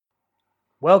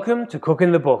Welcome to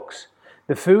Cooking the Books,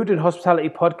 the food and hospitality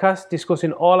podcast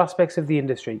discussing all aspects of the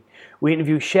industry. We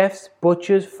interview chefs,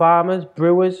 butchers, farmers,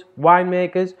 brewers,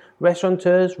 winemakers,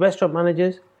 restaurateurs, restaurant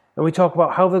managers, and we talk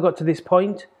about how they got to this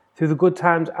point, through the good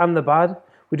times and the bad.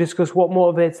 We discuss what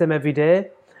motivates them every day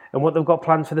and what they've got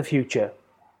planned for the future.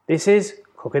 This is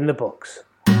Cooking the Books.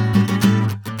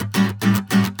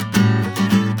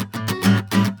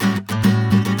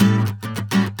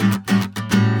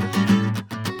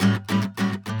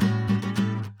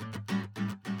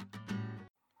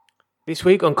 This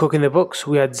week on Cooking the Books,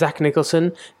 we had Zach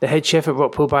Nicholson, the head chef at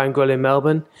Rockpool Bar and Grill in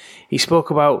Melbourne. He spoke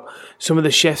about some of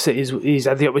the chefs that he's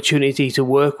had the opportunity to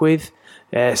work with,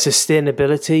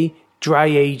 sustainability, dry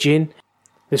aging.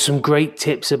 There's some great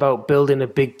tips about building a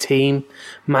big team,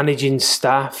 managing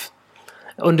staff,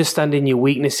 understanding your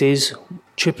weaknesses,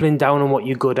 tripling down on what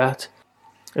you're good at,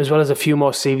 as well as a few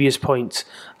more serious points,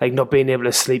 like not being able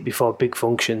to sleep before big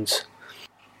functions.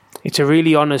 It's a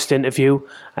really honest interview.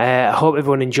 I hope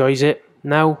everyone enjoys it.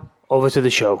 Now, over to the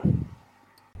show.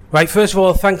 Right, first of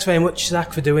all, thanks very much,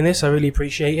 Zach, for doing this. I really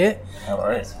appreciate it. No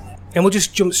worries. And we'll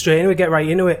just jump straight in. We'll get right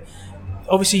into it.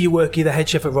 Obviously, you work, you're the head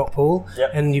chef at Rockpool,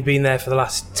 Yep. and you've been there for the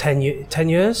last 10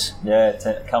 years?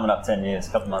 Yeah, coming up 10 years,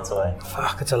 a couple of months away.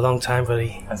 Fuck, it's a long time,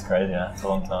 buddy. That's crazy, yeah. It's a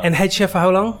long time. And head chef for how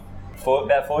long?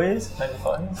 About 4 years, maybe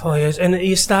 5 years. 4 years. And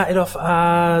you started off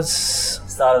as...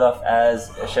 Started off as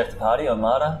a chef de partie on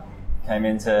Larder. Came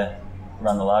in to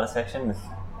run the Larder section with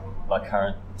my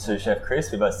current sous chef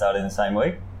Chris. We both started in the same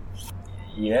week.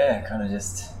 Yeah, kind of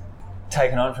just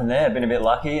taken on from there. Been a bit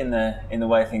lucky in the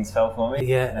way things fell for me.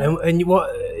 Yeah, and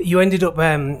you ended up...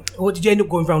 what did you end up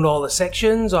going around all the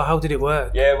sections, or how did it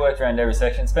work? Yeah, worked around every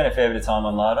section. Spent a fair bit of time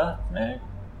on Larder.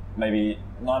 Maybe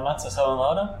 9 months or so on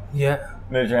Larder. Yeah.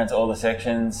 Moved around to all the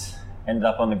sections. Ended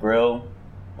up on the grill.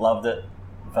 Loved it.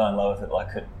 Fell in love with it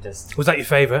like it just... Was that your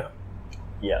favourite?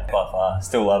 Yeah, by far.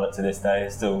 Still love it to this day.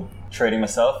 Still treating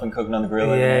myself and cooking on the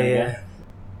grill.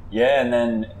 Yeah, and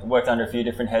then worked under a few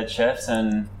different head chefs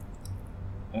and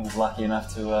was lucky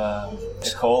enough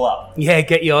to call up. Yeah,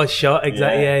 get your shot.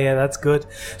 Exactly. Yeah, that's good.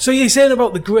 So you're saying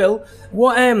about the grill.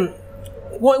 What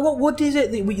is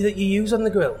it that you use on the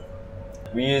grill?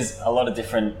 We use a lot of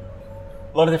different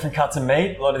cuts of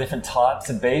meat, a lot of different types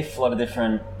of beef, a lot of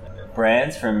different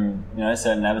brands from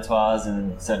certain abattoirs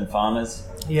and certain farmers.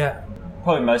 Yeah.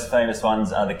 Probably most famous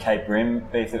ones are the Cape Grim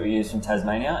beef that we use from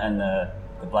Tasmania and the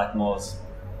Blackmore's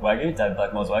Wagyu, David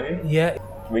Blackmore's Wagyu. Yeah.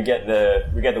 We get the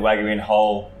Wagyu in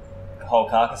whole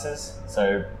carcasses,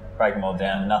 so break them all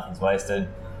down, nothing's wasted.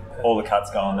 All the cuts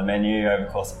go on the menu over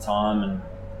the course of time and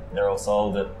they're all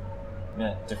sold at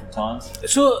different times.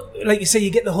 So, like you say, you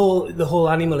get the whole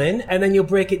animal in and then you'll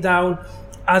break it down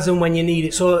as and when you need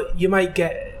it. So you might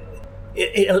get...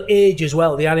 It'll age as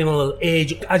well. The animal will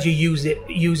age as you use it.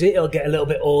 It'll get a little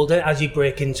bit older as you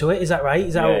break into it. Is that right?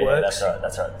 Is that how it works?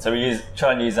 That's right. So we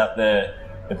try and use up the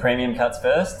premium cuts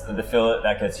first. The fillet,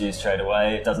 that gets used straight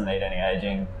away. It doesn't need any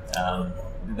aging.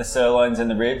 The sirloins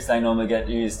and the ribs, they normally get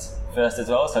used first as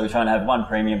well. So we try and have one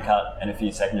premium cut and a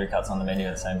few secondary cuts on the menu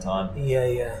at the same time.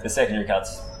 Yeah. The secondary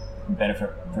cuts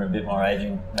benefit from a bit more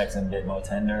aging, makes them a bit more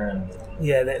tender, and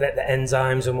let the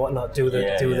enzymes and whatnot do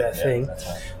their thing. That's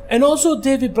right. And also,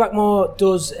 David Blackmore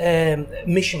does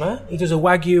Mishima. He does a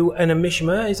Wagyu and a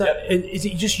Mishima. Is that? Yep. Is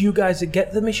it just you guys that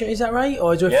get the Mishima? Is that right?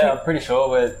 Or is there I'm pretty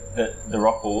sure the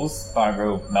Rockpools, Bar and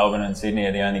Grill, Melbourne and Sydney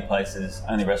are the only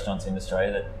restaurants in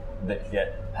Australia that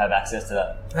have access to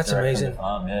that. That's amazing. From the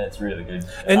farm. Yeah, it's really good.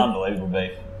 It's unbelievable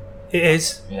beef. It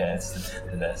is. Yeah, it's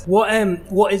the best.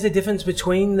 What is the difference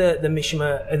between the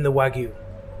Mishima and the Wagyu?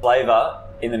 Flavour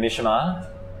in the Mishima,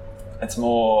 it's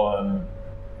more,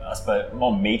 I suppose,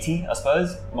 more meaty. I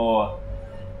suppose more.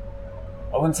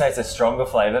 I wouldn't say it's a stronger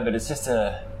flavour, but it's just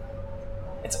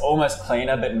it's almost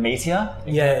cleaner but meatier.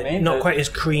 You know what I mean? Not quite as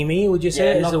creamy. Would you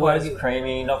say? Yeah, not quite as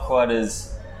creamy, not quite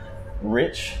as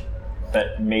rich.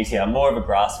 But meatier, more of a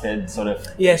grass-fed sort of.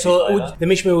 Yeah, so the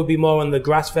Mishima would be more on the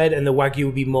grass-fed, and the Wagyu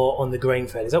would be more on the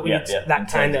grain-fed. Is that what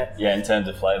that kind of? Yeah, in terms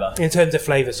of flavour. In terms of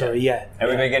flavour, sorry, yeah. And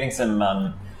we've been getting some.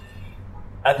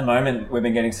 At the moment, we've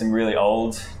been getting some really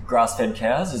old grass-fed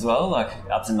cows as well, like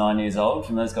up to 9 years old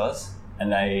from those guys,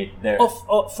 and they're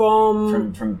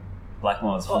from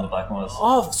Blackmore's, from the Blackmore's.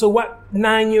 Oh, so what?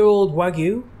 9-year-old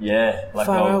Wagyu? Yeah, like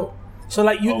far out. So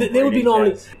like they would be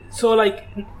normally. Cows. So like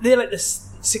they're like the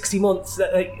 60 months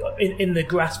that in the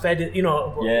grass-fed,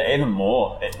 Yeah, even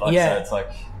more. So it's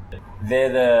like they're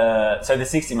the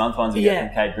 60-month ones we get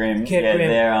from Cape Grim.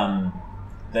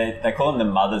 They call them the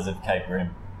mothers of Cape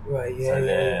Grim. Right.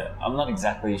 I'm not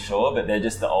exactly sure, but they're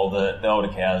just the older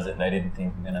cows that they didn't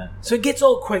think were gonna. So it gets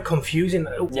all quite confusing.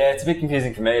 Yeah, it's a bit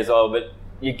confusing for me as well. But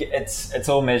it's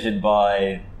all measured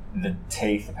by the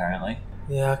teeth, apparently.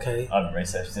 Yeah, okay. I haven't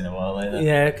researched in a while either.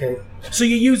 Yeah, okay. So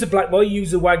you use a black boy, you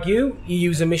use a Wagyu, you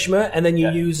use a Mishma, and then you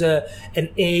use an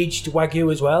aged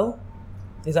Wagyu as well.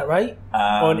 Is that right?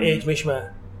 Or an aged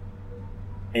Mishma?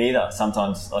 Either.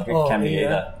 Sometimes, like, it can be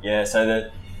either. Yeah, so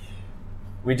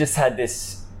we just had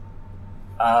this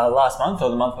last month or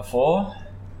the month before.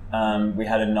 We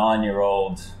had a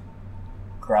 9-year-old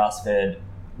grass-fed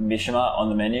Mishma on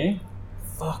the menu.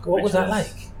 Fuck, what was that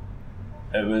like?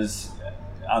 It was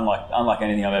unlike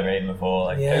anything I've ever eaten before.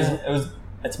 Like,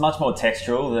 it's much more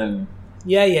textural than.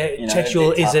 Yeah.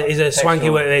 Textual is a swanky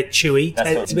word. They're chewy.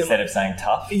 That's what, instead of saying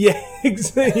tough. Yeah,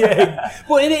 exactly. Yeah.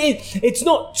 Well, it's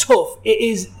not tough. It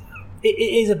is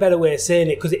a better way of saying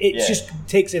it because it just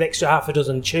takes an extra half a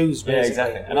dozen chews. Basically. Yeah,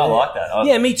 exactly. And I like that.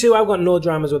 Yeah, me too. I've got no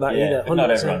dramas with that either. But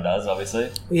not everyone does, obviously.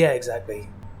 Yeah, exactly.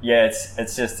 Yeah,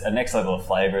 it's just a next level of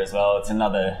flavour as well. It's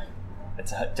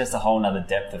just a whole nother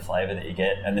depth of flavour that you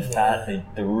get, and the fat,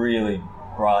 the really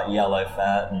bright yellow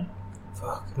fat, and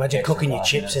imagine cooking your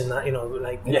chips in that,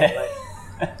 like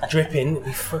dripping. It'd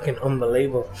be fucking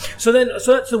unbelievable. So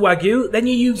that's the Wagyu. Then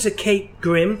you use a Cape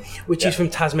Grim, which is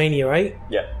from Tasmania, right?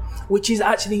 Yeah. Which is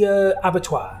actually a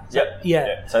abattoir. Yep.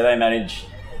 Yeah. So they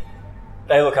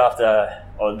look after,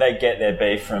 or they get their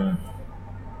beef from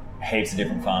heaps of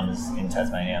different farmers in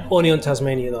Tasmania. Only on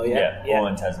Tasmania though, yeah? Yeah, all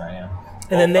in Tasmania.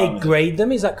 And then they grade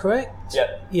them, is that correct?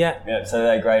 Yep. Yeah. So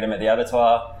they grade them at the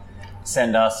abattoir,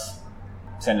 send us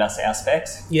our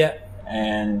specs. Yeah.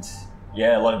 And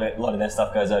a lot of their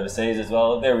stuff goes overseas as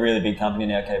well. They're a really big company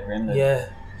now, Cape Grim.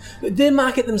 But they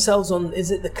market themselves on, is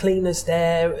it the cleanest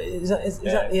air? Is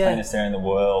that cleanest air in the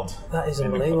world. That is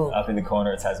unbelievable. Up in the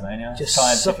corner of Tasmania. Just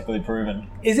scientifically proven.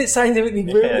 Is it scientifically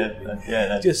proven?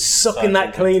 Yeah. Just sucking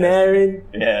that clean air in.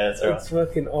 Yeah, that's right. It's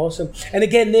fucking awesome. And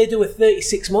again, they do a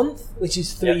 36-month, which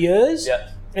is 3 years. Yeah.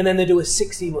 And then they do a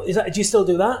 60-month. Do you still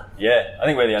do that? Yeah, I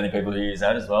think we're the only people who use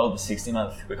that as well, the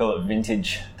 60-month. We call it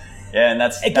vintage. Yeah, and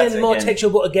that's more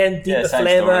textural, but again, deeper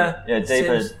flavour. Yeah,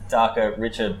 deeper, darker,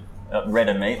 richer,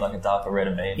 redder meat, like a darker,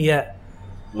 redder meat. Yeah.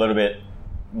 A little bit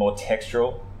more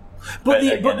textural. But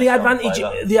the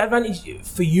advantage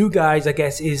for you guys, I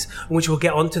guess, is, which we'll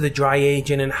get onto the dry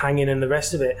aging and hanging and the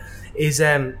rest of it, is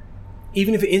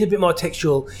even if it is a bit more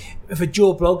textual, if a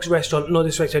Joe Bloggs restaurant, no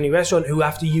disrespect to any restaurant, who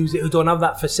have to use it, who don't have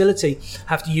that facility,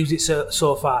 have to use it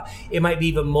so far, it might be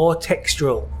even more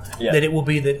textural than it will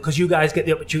be, because you guys get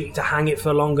the opportunity to hang it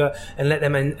for longer and let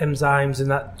them enzymes and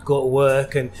that go to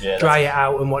work and dry it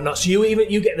out and whatnot. So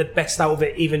you get the best out of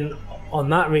it even on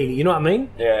that, really. You know what I mean?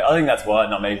 Yeah, I think that's why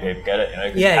not many people get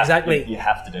it. Exactly. You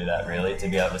have to do that, really, to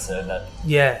be able to serve that.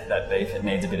 Yeah. That beef, it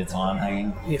needs a bit of time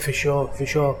hanging. Yeah, for sure.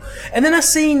 And then I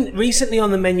seen recently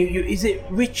on the menu, is it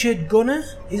Richard Gunner?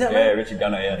 Is that right? Yeah, Richard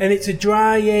Gunner, yeah. And it's a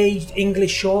dry-aged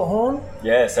English shorthorn?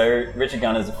 Yeah, so Richard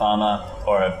Gunner's a farmer,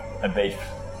 or a beef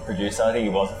producer. I think he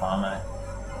was a farmer.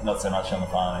 Not so much on the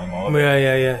farm anymore.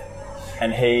 Yeah.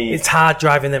 And it's hard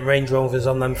driving them Range Rovers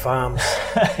on them farms.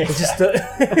 They just don't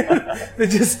have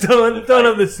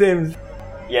the Sims.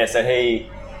 Yeah, so he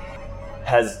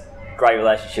has great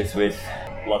relationships with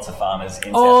lots of farmers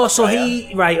in South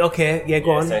Australia.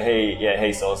 Go on. So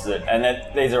he sources it, and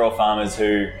these are all farmers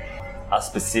who are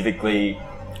specifically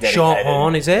dedicated,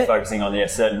 Shorthorn, is it? Focusing on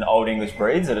certain old English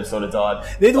breeds that have sort of died.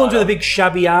 They're the ones with the big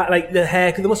shabby eye, like the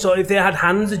hair. Cause they must if they had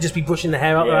hands, they'd just be brushing the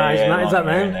hair out their eyes. Is that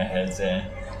man? Their heads, They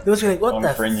must be like, what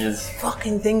the fringes.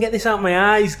 Fucking thing, get this out of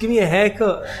my eyes, give me a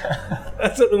haircut.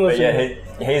 That's what they must be.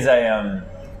 He's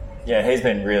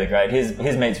been really great.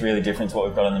 His meat's really different to what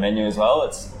we've got on the menu as well.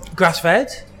 It's grass-fed?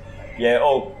 Yeah,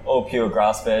 all pure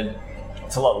grass-fed.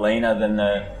 It's a lot leaner than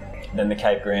the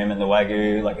Cape Grim and the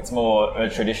Wagyu. Like, it's more a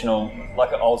traditional,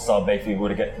 like an old-style beef you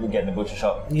would get in the butcher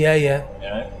shop. Yeah.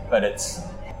 But it's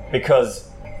because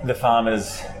the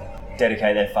farmers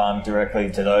dedicate their farm directly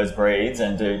to those breeds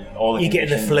and do all the. You get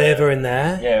the flavour in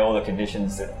there. Yeah, all the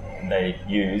conditions that they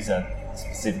use are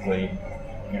specifically,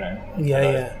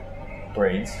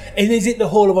 breeds. And is it the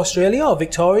whole of Australia, or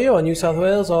Victoria, or New South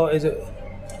Wales, or is it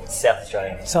South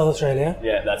Australia? South Australia.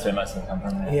 Yeah, that's where most of them come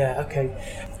from. Yeah. Okay.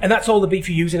 And that's all the beef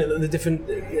you're using, the different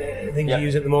things you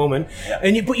use at the moment.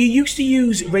 Yeah. But you used to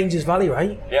use Rangers Valley,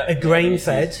 right? Yeah. A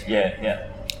grain-fed. Yeah.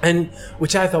 And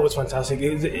which I thought was fantastic.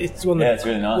 It's one of it's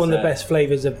really nice, one of the best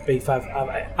flavours of beef.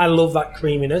 I love that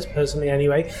creaminess personally.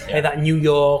 Anyway, that New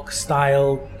York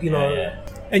style,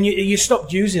 And you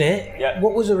stopped using it. Yeah.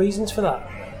 What was the reasons for that?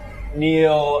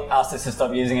 Neil asked us to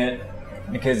stop using it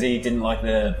because he didn't like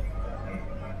the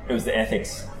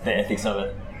ethics of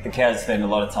it. The cows spend a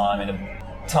lot of time in a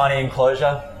tiny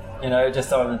enclosure,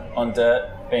 just on dirt,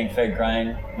 being fed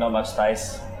grain, not much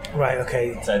space. Right.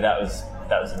 Okay. So that was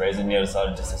that was the reason Neil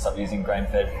decided just to stop using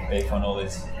grain-fed beef on all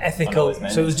these Ethical. on all his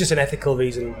menus. So it was just an ethical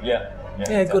reason. Yeah,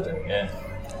 Yeah, exactly. good. Yeah,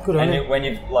 Good on and you. when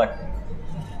you like,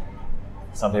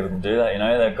 some people can do that. You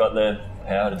know, they've got the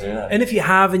power to do that. And if you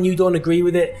have and you don't agree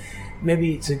with it,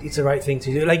 maybe it's a right thing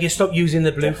to do. Like you stop using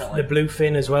the Definitely.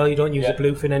 bluefin as well. You don't use Yeah. the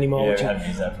bluefin anymore. Yeah, which we is- haven't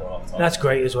used that for a long time. that's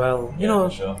great as well. You Yeah, know,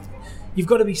 for sure. you've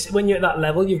got to be, when you're at that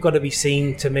level, you've got to be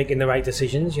seen to making the right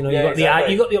decisions. You know, Yeah, you've got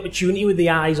exactly. you've got the opportunity with the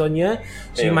eyes on you,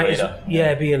 so Be you a might leader.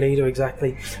 yeah, be a leader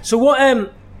exactly. So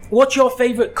what's your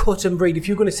favourite cut and breed? If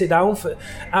you're going to sit down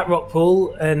at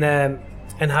Rockpool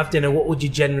and have dinner, what would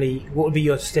be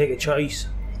your steak of choice?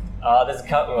 There's a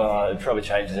couple. It probably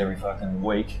changes every fucking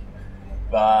week,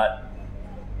 but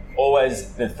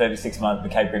always the 36-month, the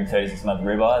Cape Grim 36-month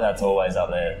ribeye. That's always up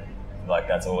there. Like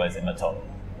that's always in the top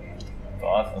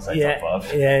 5. I'll say Yeah, top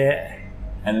 5. yeah.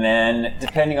 And then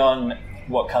depending on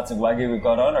what cuts of Wagyu we've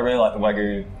got on, I really like the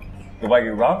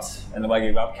Wagyu rumps and the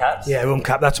Wagyu rump caps. Yeah, rum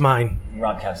cap, that's mine.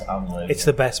 Rump caps are unbelievable. It's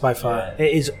the best by far. Yeah.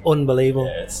 It is unbelievable.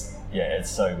 It's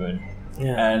so good.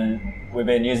 Yeah. And we've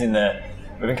been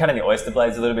cutting the oyster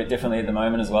blades a little bit differently at the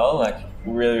moment as well, like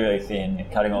really, really thin,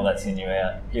 cutting all that sinew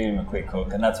out, giving them a quick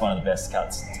cook, and that's one of the best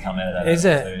cuts to come out of that. Is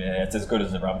animal it? too. Yeah, it's as good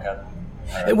as the rump cap.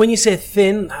 When you say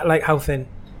thin, like how thin?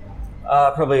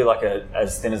 Probably like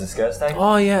as thin as a skirt steak.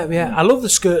 Oh yeah. I love the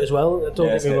skirt as well. Don't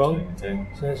get me skirt's wrong. really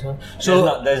good too.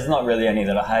 So there's not really any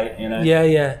that I hate, you know.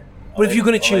 yeah. But if you're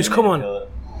going to choose, come on.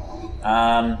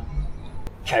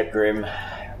 Cape Grim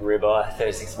ribeye,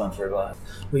 36-month ribeye.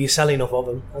 Well, you sell enough of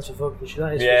them. That's for fucking sure.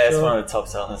 That is Yeah, for it's sure. one of the top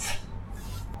sellers.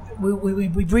 We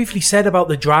briefly said about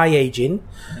the dry aging.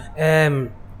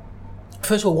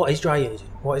 First of all, what is dry aging?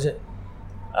 What is it?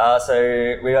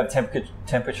 So we have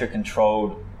temperature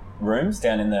controlled rooms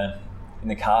down in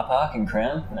the car park in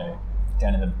Crown. No,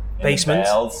 down in the Basement.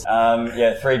 bowels.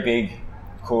 3 big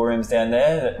cool rooms down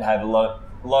there that have a lot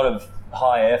of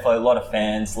high airflow, a lot of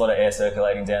fans, a lot of air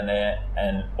circulating down there,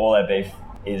 and all our beef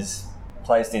is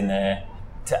placed in there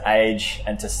to age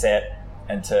and to set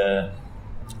and to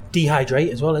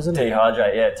Dehydrate as well, isn't it?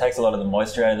 dehydrate. Yeah, it takes a lot of the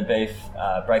moisture out of the beef,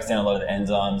 breaks down a lot of the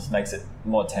enzymes, makes it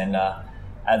more tender,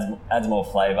 adds more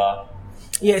flavour.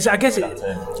 Yeah, so I guess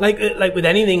like with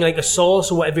anything, like a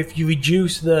sauce or whatever. If you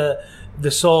reduce the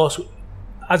sauce,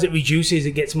 as it reduces,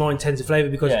 it gets more intense flavour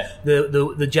because Yeah.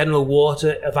 the general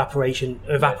water Taking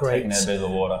evaporates, a bit of the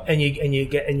water. and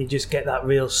you just get that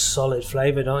real solid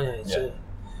flavour, don't you? It's Yeah. a-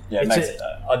 Yeah, it It's makes it.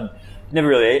 I'd never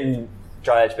really eaten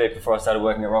dry aged beef before I started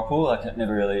working at Rockpool. Like,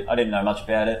 I didn't know much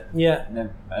about it. yeah.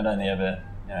 I'd only ever,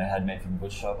 had meat from the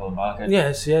butcher shop or the market.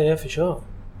 Yes, yeah, for sure.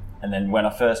 And then when I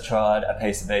first tried a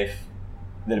piece of beef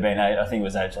that had been aged, I think it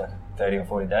was aged like 30 or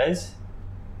 40 days,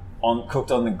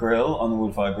 cooked on the grill, on the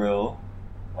wood fire grill,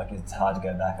 like it's hard to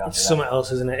go back after It's that. something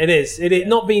else, isn't it? It is. It is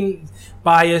not being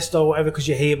biased or whatever because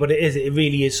you're here, but it is. It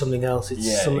really is something else. It's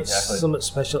Yeah, something, exactly. something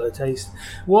special to taste.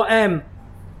 What?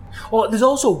 Oh, there's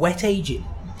also wet aging.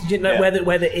 Did you know Yeah.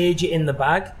 where they age it in the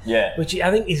bag? Yeah. Which I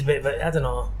think is a bit of a, I don't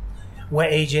know,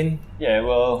 wet aging. Yeah,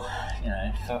 well,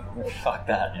 fuck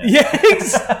that.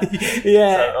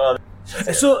 Yeah.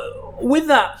 So, So with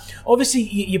that, obviously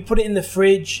you put it in the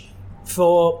fridge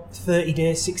for 30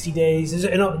 days, 60 days.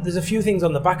 There's a few things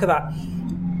on the back of that.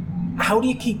 How do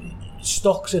you keep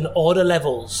stocks and order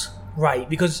levels right?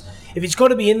 Because if it's got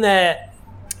to be in there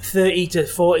 30 to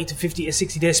 40 to 50 to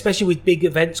 60 days, especially with big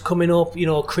events coming up,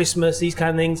 Christmas, these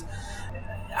kind of things,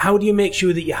 how do you make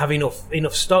sure that you have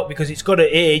enough stock? Because it's got to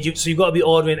age, so you've got to be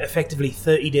ordering effectively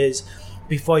 30 days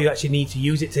before you actually need to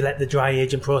use it to let the dry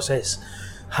aging process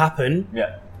happen.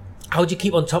 yeah. How do you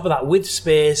keep on top of that with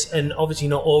space and obviously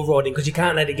not overordering? Because you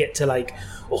can't let it get to like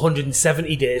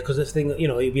 170 days because this thing,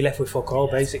 you'll be left with fuck all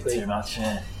basically. Too much,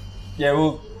 yeah. Yeah,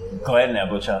 well, Glenn, our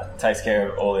butcher, takes care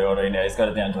of all the ordering now. He's got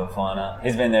it down to a fine art.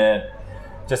 He's been there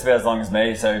just about as long as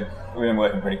me, so we've been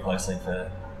working pretty closely for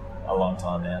a long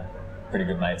time now. Pretty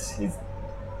good mates.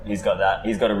 He's got that.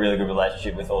 He's got a really good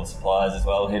relationship with all the suppliers as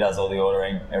well. He does all the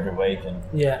ordering every week and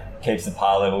Yeah. keeps the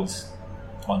par levels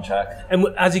on track. And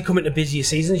as you come into busier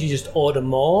seasons, you just order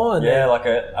more? And Yeah, then, like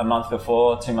a month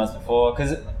before, 2 months before.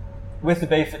 Because with the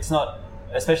beef, it's not,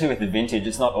 especially with the vintage,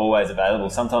 it's not always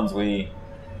available. Sometimes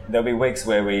there'll be weeks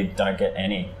where we don't get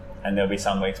any, and there'll be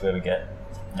some weeks where we get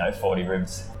 40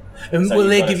 ribs. and So will you've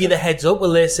they got give to- you the heads up?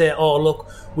 Will they say, "Oh, look,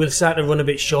 we're starting to run a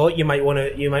bit short. You might want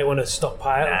to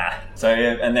stockpile." So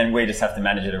yeah, and then we just have to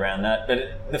manage it around that. But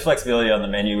the flexibility on the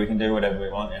menu, we can do whatever we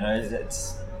want.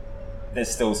 There's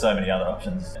still so many other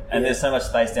options, and there's so much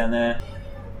space down there.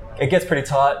 It gets pretty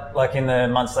tight, like in the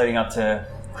months leading up to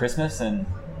Christmas and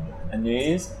New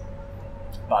Year's.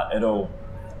 But it'll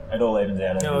it all evens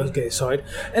out. Oh, okay, sorry.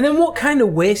 And then what kind of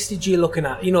wastage are you looking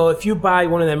at? You know, if you buy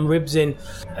one of them ribs in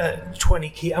 20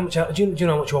 kg, how much? Do you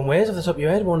know how much one weighs off the top of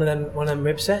your head? One of them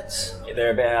rib sets?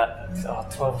 They're about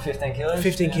 12 or 15 kilos.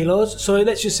 15 kilos. So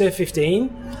let's just say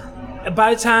 15.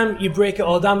 By the time you break it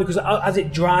all down, because as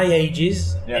it dry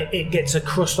ages, it gets a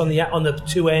crust on the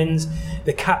two ends.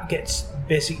 The cap gets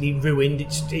basically ruined.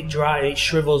 It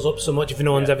shrivels up so much. If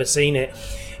no one's ever seen it,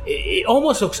 it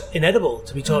almost looks inedible.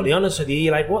 To be totally honest with you,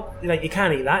 you're like, what? Like, you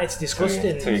can't eat that. It's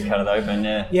disgusting. Until you cut it open,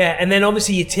 Yeah, and then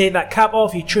obviously you take that cap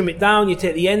off, you trim it down, you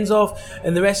take the ends off,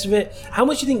 and the rest of it. How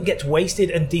much do you think gets wasted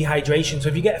and dehydration? So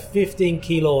if you get a 15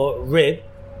 kilo rib,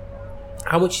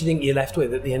 how much do you think you're left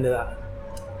with at the end of that?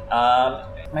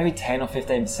 Maybe 10 or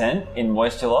 15% in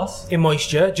moisture loss. In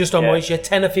moisture, just on moisture,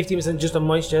 10 or 15% just on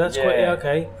moisture. That's quite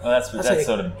okay. Well, that's like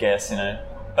sort of guess, you know.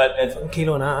 But it's a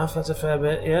kilo and a half. That's a fair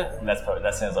bit. Yeah.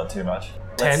 That sounds like too much.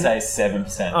 10? Let's say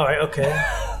 7%. All right. Okay.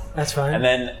 That's fine. And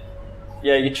then,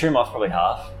 you trim off probably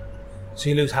half. So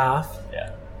you lose half.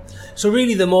 Yeah. So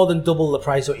really, they're more than double the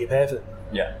price what you pay for them.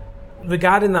 Yeah.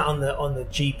 Regarding that on the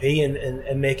GP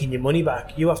and making your money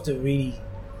back, you have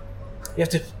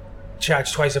to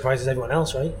charge twice the price as everyone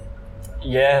else, right?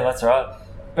 Yeah, that's right.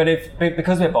 But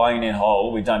because we're buying it in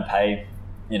whole, we don't pay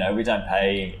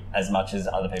as much as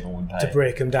other people would pay to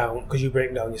break them down, because you break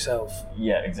them down yourself.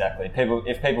 Yeah, exactly.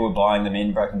 If people were buying them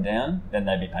in broken down, then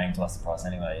they'd be paying twice the price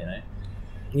anyway, you know.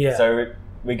 Yeah. So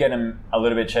we get them a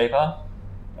little bit cheaper.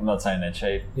 I'm not saying they're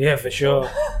cheap. Yeah, for sure.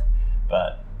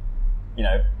 But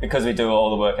because we do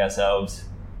all the work ourselves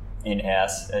in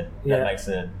house, that makes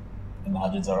the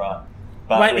margins all right.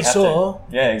 But rightly so.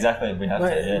 Yeah, exactly. We have to.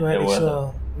 Yeah, rightly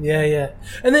so. Yeah.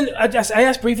 And then I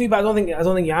asked briefly, but I don't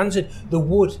think you answered the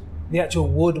wood, the actual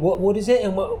wood. What wood is it,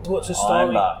 and what's the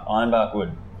story? Ironbark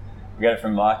wood. We got it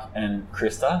from Mike and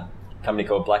Krista, a company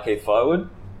called Blackheath Firewood.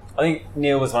 I think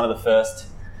Neil was one of the first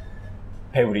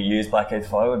people to use Blackheath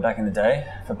Firewood back in the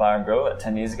day for bar and grill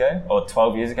 10 years ago or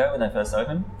 12 years ago when they first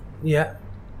opened. Yeah.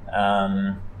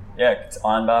 It's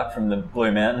ironbark from the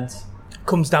Blue Mountains.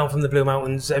 Comes down from the Blue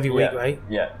Mountains every week, right?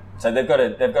 Yeah. So they've got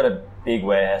a big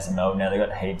warehouse in Melbourne now. They've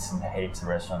got heaps and heaps of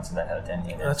restaurants that have it down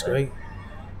here now. That's great.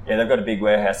 Yeah, they've got a big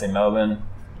warehouse in Melbourne.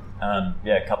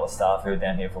 A couple of staff who are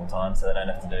down here full time, so they don't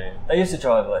have to do. They used to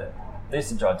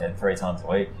drive down 3 times a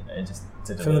week, just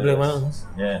to from the Blue Mountains.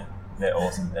 Yeah, they're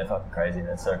awesome. They're fucking crazy.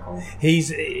 They're so cool.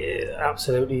 He's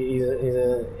absolutely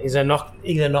he's a knockout.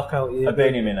 I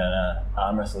beat him in an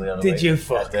arm wrestle the other week. Did you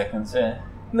fuck? At Declan's, yeah.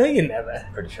 No, you never.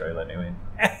 Pretty sure he let me win.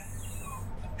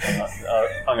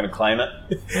 I'm going to claim it.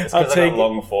 It's I'll because I got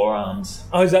long forearms.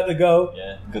 Oh, is that the go?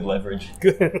 Yeah, good leverage.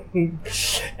 Good.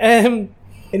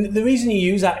 And the reason you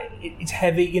use that, it's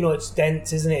heavy, it's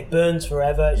dense, isn't it? It burns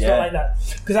forever. It's not like that.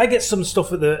 Because I get some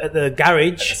stuff at the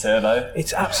garage. At the servo.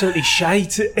 It's absolutely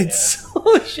shite. It's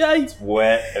so shite. It's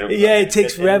wet. It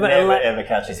takes forever. It never ever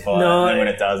catches fire. No, and then when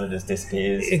it does, it just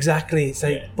disappears. Exactly. It's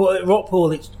like, but at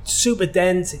Rockpool, it's super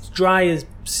dense. It's dry as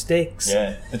sticks.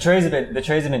 Yeah. The trees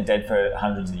have been dead for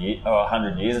hundreds of years, or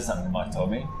 100 years or something. Mike told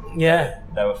me. Yeah.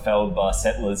 They were felled by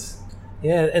settlers.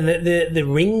 Yeah, and the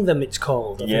ring them, it's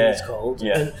called. I think it's called.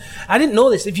 Yeah. And I didn't know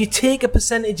this. If you take a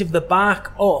percentage of the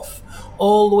bark off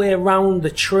all the way around the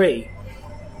tree,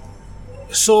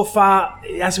 so far,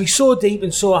 it has to be so deep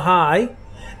and so high,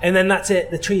 and then that's it.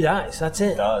 The tree dies. That's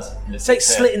it. It does. It's like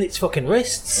slitting its fucking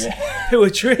wrists to a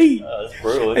tree. Oh, that's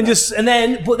brutal.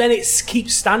 But then it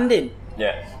keeps standing.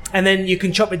 Yeah. And then you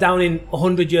can chop it down in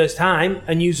 100 years' time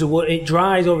and use the wood. It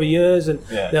dries over years, and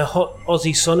the hot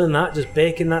Aussie sun and that, just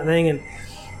baking that thing and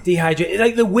dehydrate.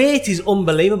 Like, the weight is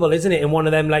unbelievable, isn't it? In one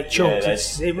of them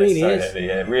chunks, it really is. Heavy,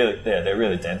 yeah, really. Yeah, they're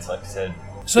really dense, like I said.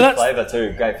 So good flavour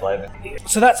too, great flavour.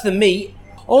 So that's the meat.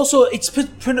 Also, it's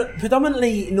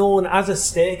predominantly known as a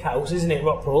steakhouse, isn't it,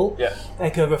 Rockpool? Yeah.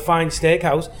 Like a refined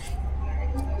steakhouse.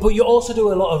 But you also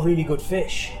do a lot of really good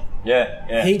fish.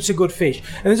 Yeah. Heaps of good fish.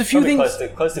 And there's a few things.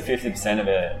 Close to 50%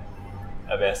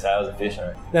 of our sales are fish.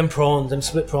 Them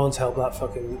split prawns help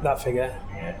that figure.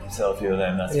 Yeah, sell a few of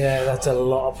them. That's a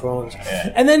lot of prawns.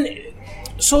 Yeah. And then,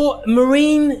 so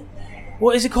marine,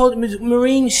 what is it called?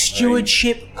 Marine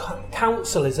Stewardship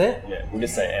Council, is it? Yeah, we'll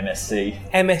just say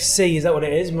MSC. MSC, is that what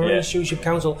it is? Marine Stewardship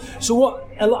Council. So what?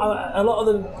 A lot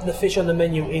of the fish on the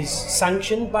menu is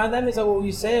sanctioned by them. Is that what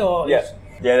you say? Or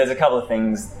there's a couple of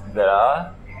things that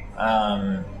are.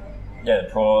 The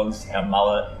prawns, our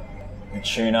mullet, the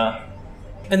tuna.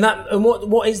 And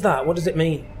what is that? What does it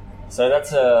mean? So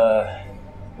that's the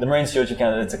Marine Stewardship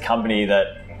Council. It's a company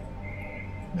that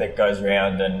goes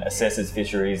around and assesses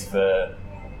fisheries for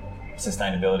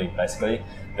sustainability, basically.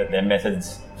 That their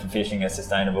methods for fishing are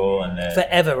sustainable and they're...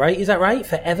 Forever, right? Is that right?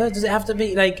 Forever? Does it have to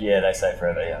be like... Yeah, they say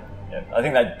forever, yeah. I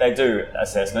think they do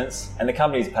assessments, and the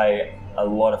companies pay a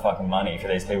lot of fucking money for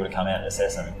these people to come out and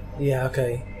assess them. Yeah,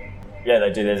 okay. Yeah,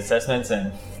 they do their assessments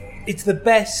and... It's the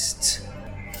best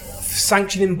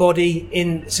sanctioning body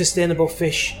in sustainable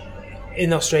fish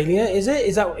in Australia, is it?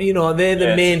 Is that, they're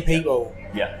the main people.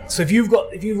 Yeah. So if you've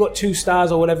got 2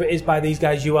 stars or whatever it is by these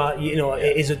guys,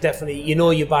 it is definitely,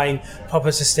 you're buying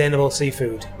proper sustainable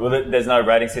seafood. Well, there's no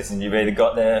rating system. You've either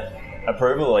got their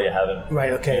approval or you haven't.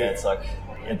 Right, okay. Yeah, it's like,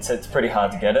 it's pretty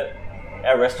hard to get it.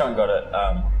 Our restaurant got it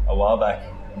a while back.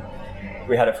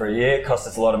 We had it for a year. It cost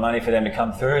us a lot of money for them to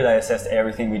come through. They assessed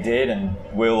everything we did, and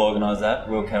Will organised that.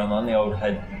 Will Kellman, the old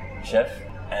head chef,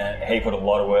 and he put a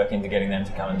lot of work into getting them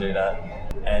to come and do that.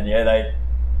 And yeah,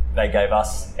 they gave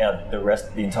us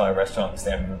the entire restaurant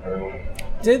stamp of approval.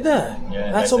 Did they?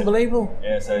 Yeah, that's unbelievable.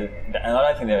 Yeah, so, and I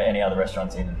don't think there were any other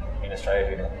restaurants in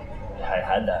Australia who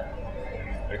had that.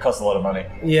 It costs a lot of money.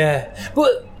 Yeah,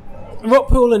 but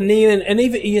Rockpool and Neil and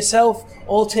even yourself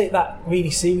all take that really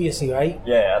seriously, right?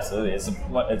 Yeah, absolutely. It's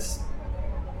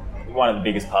one of the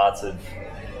biggest parts of...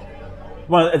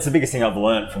 it's the biggest thing I've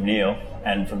learned from Neil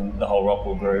and from the whole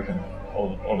Rockpool group and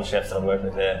all the chefs that I've worked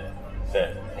with there,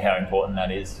 that how important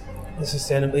that is. The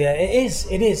sustainable, yeah, it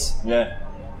is. Yeah.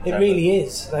 It really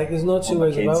is. Like, there's no two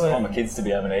ways about it. I want my kids to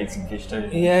be able to eat some fish too.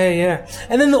 Yeah.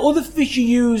 And then the other fish you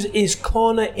use is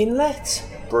Corner Inlet.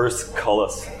 Bruce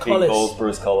Collis. Big balls,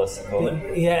 Bruce Collis.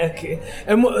 Yeah, okay.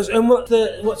 And what's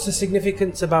the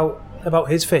significance about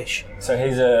his fish? So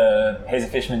he's a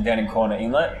fisherman down in Corner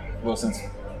Inlet.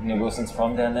 Near Wilson's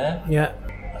Prom down there. Yeah.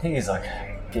 I think he's like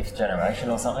 5th generation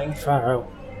or something. Far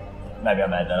out. Maybe I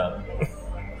made that up.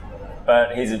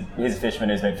 But he's a fisherman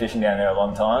who's been fishing down there a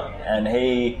long time, and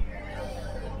he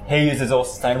uses all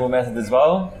sustainable methods as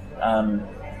well.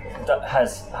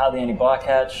 Has hardly any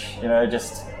bycatch,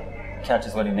 just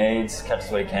catches what he needs,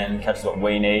 catches what he can, catches what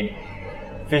we need.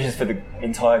 Fishes for the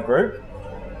entire group.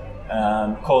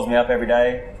 Calls me up every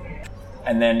day,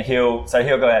 and then he'll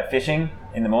go out fishing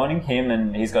in the morning.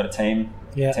 He's got a team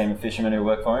of fishermen who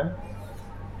work for him,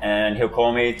 and he'll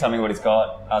call me, tell me what he's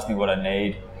got, ask me what I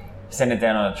need. Send it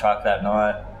down on a truck that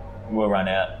night. We'll run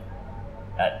out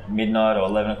at midnight or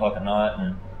 11 o'clock at night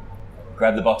and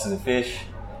grab the boxes of fish,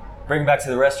 bring them back to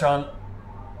the restaurant.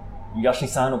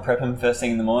 Yoshi-san will prep them first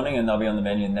thing in the morning and they'll be on the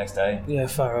menu the next day. Yeah,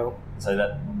 far out. So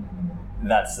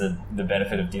that's the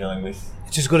benefit of dealing with...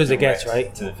 It's as good as it gets,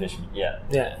 right? To the fishermen, yeah.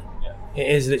 Yeah. It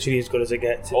is literally as good as it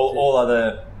gets.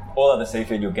 All other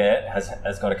seafood you'll get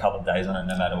has got a couple of days on it,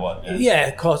 no matter what. Yeah,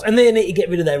 of course. And they need to get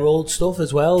rid of their old stuff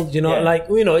as well. They've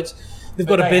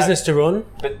got a business to run.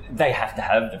 But they have to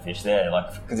have the fish there,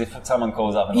 because if someone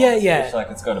calls up and orders fish,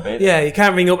 it's got to be there. Yeah, you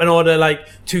can't ring up and order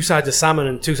 2 sides of salmon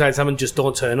and 2 sides of salmon just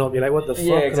don't turn up. You're like, what the fuck?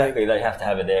 Yeah, exactly. They have to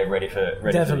have it there ready for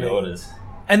the orders.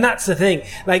 And that's the thing.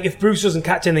 If Bruce doesn't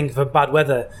catch anything for bad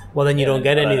weather, well, then you don't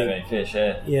get anything. I don't have any fish,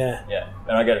 yeah. Yeah.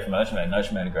 And I get it from Ocean Mate.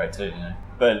 Ocean Mate are great too,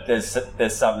 But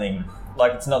there's something...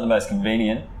 it's not the most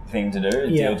convenient thing to do,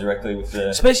 deal directly with the...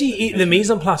 Especially the mise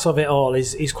en place of it all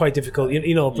is quite difficult.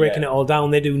 Breaking it all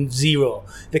down. They do zero.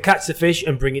 They catch the fish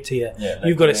and bring it to you. Yeah,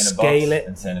 you've got to scale it.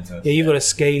 And send it to us. Yeah, you've got to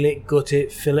scale it, gut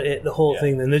it, fillet it, the whole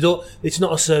thing. And it's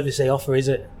not a service they offer, is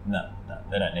it? No,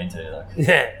 they don't need to.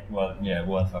 Yeah. Well, yeah,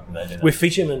 why the fuck would they do that? With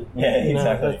fishermen. Yeah,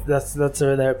 exactly. That's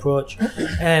their approach.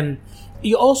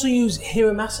 You also use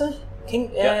Hiramasa?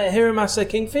 Hiramasa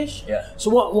Kingfish? Yeah. So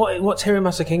what's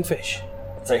Hiramasa Kingfish?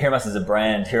 So Hiramasa is a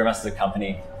brand. Hiramasa is a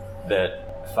company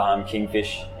that farm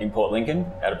kingfish in Port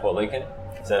Lincoln, out of Port Lincoln.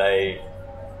 So they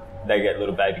get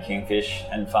little baby kingfish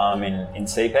and farm in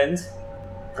sea pens,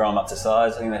 grow them up to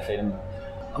size. I think they feed them,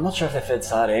 I'm not sure if they're fed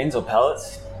sardines or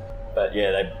pellets, but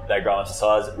yeah, they grow them up to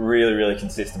size. Really, really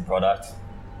consistent product.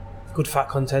 Good fat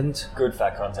content.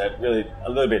 Really, a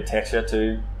little bit of texture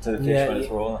to the fish when it's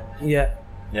raw. Yeah.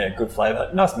 Yeah, good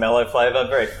flavour. Nice mellow flavour.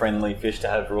 Very friendly fish to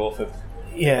have raw for.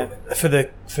 Yeah, for the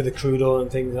crudo and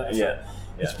things like that. Yeah.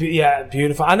 It's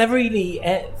beautiful. I never really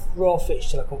ate raw fish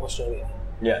till I come to Australia.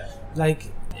 Yeah.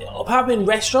 Apart from in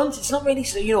restaurants, it's not really,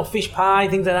 fish pie,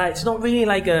 things like that. It's not really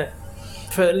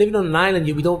for living on an island,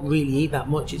 we don't really eat that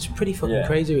much. It's pretty fucking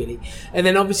crazy, really. And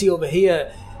then obviously over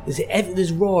here,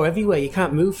 there's raw everywhere. You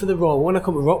can't move for the raw. When I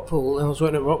come to Rockpool, and I was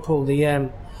working at Rockpool,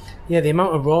 the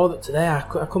amount of raw that's there,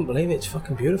 I couldn't believe it. It's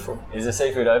fucking beautiful. Is there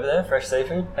seafood over there? Fresh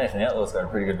seafood? Nathan Outlaw's got a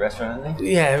pretty good restaurant, hasn't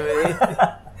he?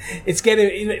 Yeah. It's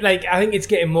getting, I think it's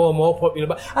getting more and more popular.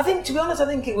 But I think, to be honest,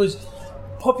 it was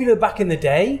popular back in the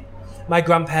day, my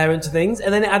grandparents and things,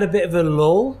 and then it had a bit of a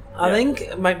lull. I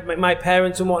think my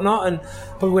parents and whatnot, and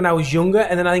probably when I was younger,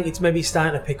 and then I think it's maybe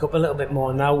starting to pick up a little bit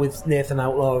more now with Nathan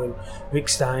Outlaw and Rick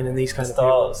Stein and these kind of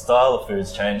people. Style of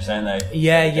food's changed, don't they?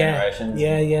 Yeah, Generations.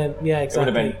 Yeah, exactly. It would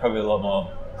have been probably a lot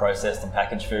more processed and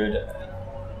packaged food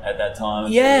at that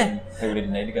time. Yeah. People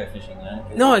didn't need to go fishing, you know?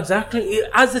 No, exactly.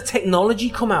 As the technology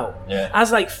come out,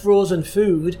 as like frozen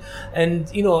food and,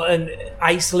 you know, and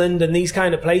Iceland and these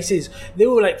kind of places, they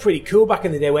were like pretty cool back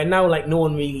in the day, where now like no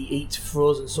one really eats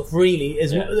frozen stuff, really,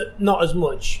 not as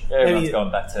much. Yeah, everyone's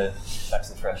gone back to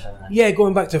fresh, haven't they? Yeah,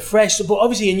 going back to fresh, but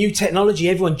obviously a new technology,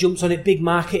 everyone jumps on it, big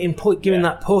marketing, giving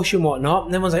that push and whatnot,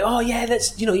 and everyone's like, oh yeah,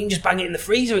 that's, you know, you can just bang it in the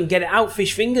freezer and get it out,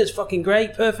 fish fingers, fucking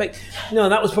great, perfect. No,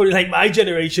 that was probably like my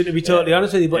generation, to be totally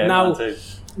honest with you, but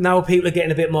now people are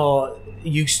getting a bit more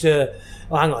used to,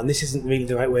 oh, hang on, this isn't really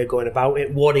the right way of going about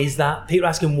it. What is that? People are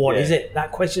asking, what is it?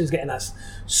 That question's getting asked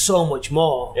so much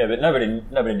more. Yeah, but nobody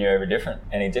knew any different.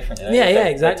 You know?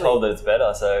 Exactly. They're told that it's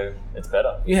better, so it's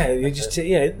better. Yeah, you just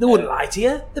they wouldn't lie to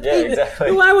you.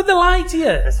 Exactly. Why would they lie to you?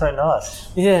 It's so nice.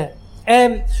 Yeah.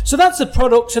 So that's the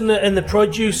products and the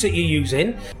produce that you're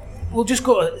using. We'll just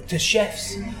go to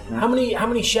chefs. How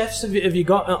many chefs have you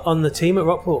got on the team at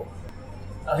Rockpool?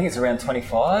 I think it's around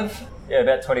 25. Yeah,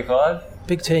 about 25.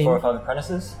 Big team. 4 or 5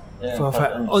 apprentices. Yeah, 4 or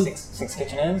 5. Six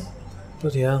kitchen hands.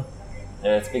 Bloody hell.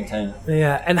 Yeah, it's a big team.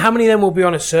 Yeah, and how many of them will be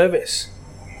on a service?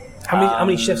 How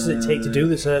many chefs does it take to do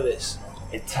the service?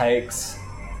 It takes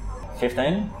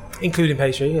 15. Including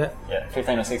pastry, yeah. Yeah,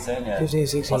 15 or 16, yeah. 15 or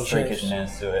 16 plus 3 chefs. kitchen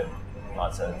hands to it.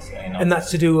 Night service. And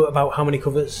that's to do about how many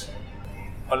covers?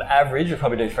 On average, we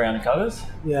probably do 300 covers.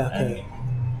 Yeah, okay.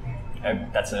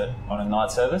 And that's on a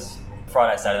night service.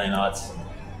 Friday, Saturday nights,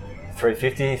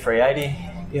 350, 380.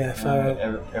 Yeah,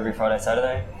 fair. Every Friday,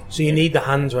 Saturday. So you need the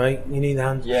hands, right? You need the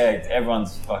hands. Yeah,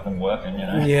 everyone's fucking working, you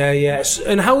know. Yeah.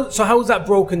 And how's that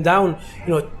broken down?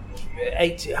 You know,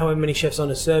 8. How many chefs on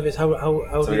a service? How?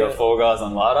 So we got 4 guys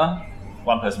on larder,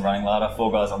 1 person running larder,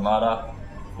 4 guys on larder.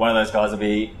 One of those guys will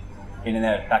be in and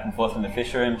out, back and forth from the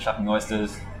fish room, shucking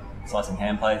oysters, slicing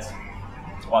ham plates.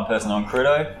 1 person on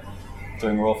crudo,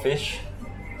 doing raw fish,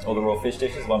 all the raw fish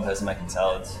dishes. 1 person making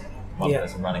salads. 1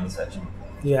 person running the section.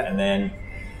 Yeah. And then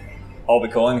I'll be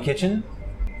calling the kitchen.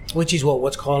 Which is what?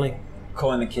 What's calling?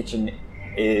 Calling the kitchen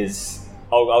is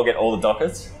I'll get all the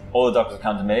dockets. All the dockets will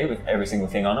come to me with every single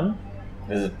thing on them.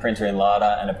 There's a printer in larder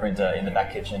and a printer in the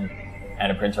back kitchen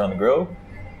and a printer on the grill.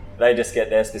 They just get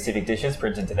their specific dishes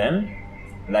printed to them.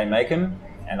 They make them,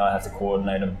 and I have to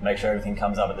coordinate them, make sure everything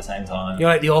comes up at the same time. You're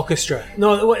like the orchestra.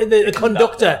 No, the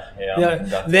conductor. Yeah, I'm the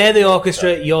conductor. They're the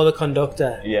orchestra, you're the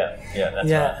conductor. Yeah, that's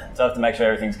right. So I have to make sure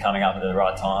everything's coming up at the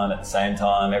right time, at the same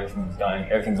time,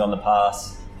 everything's on the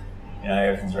pass. You know,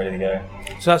 everything's ready to go.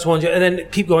 So that's one. And then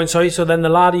keep going, sorry. So then the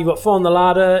larder, you've got 4 on the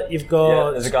larder, you've got... Yeah,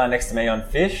 there's a guy next to me on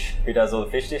fish who does all the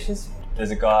fish dishes.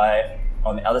 There's a guy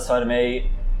on the other side of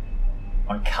me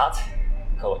on cut,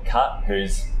 call it cut,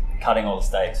 who's cutting all the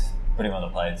steaks, putting them on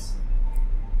the plates.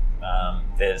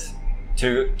 There's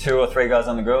two or three guys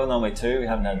on the grill, normally 2. We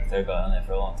haven't had a 3rd guy on there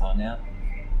for a long time now.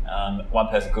 1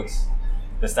 person cooks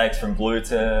the steaks from blue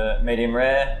to medium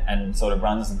rare and sort of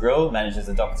runs the grill, manages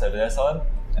the dockets over their side.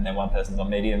 And then 1 person's on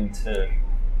medium to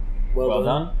well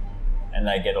done. And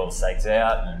they get all the steaks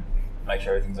out and make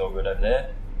sure everything's all good over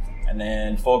there. And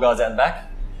then 4 guys out the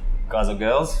back, guys or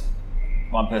girls.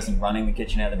 1 person running the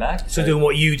kitchen out the back. So doing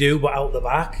what you do, but out the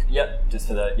back? Yep, just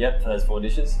for those 4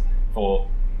 dishes, 4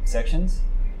 sections.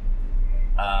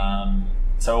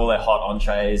 So all their hot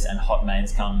entrees and hot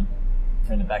mains come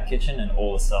from the back kitchen, and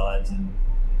all the sides and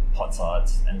hot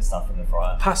sides and stuff from the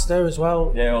fryer. Pasta as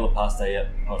well? Yeah, all the pasta,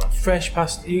 yep. Fresh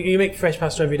pasta? You make fresh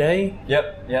pasta every day?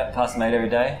 Yep, pasta made every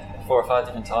day. 4 or 5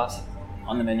 different types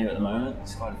on the menu at the moment.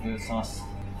 It's quite a few, it's nice.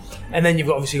 And then you've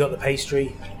obviously got the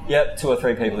pastry. Yep, 2 or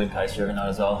 3 people in pastry every night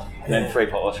as well. And then 3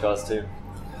 pot wash guys too.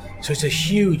 So it's a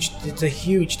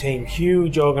huge team,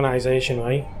 huge organisation,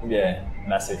 right? Yeah,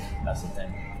 massive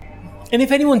team. And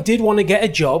if anyone did want to get a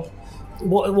job,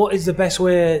 what is the best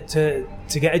way to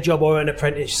get a job or an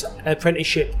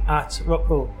apprenticeship at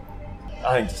Rockpool?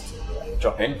 I think just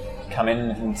drop in, come in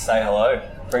and say hello,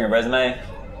 bring a resume,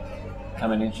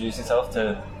 come and introduce yourself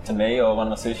to me or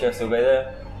one of the sous chefs who'll be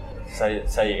there. Say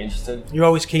you're interested. You're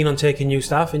always keen on taking new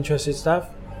staff, interested staff?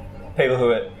 People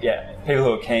who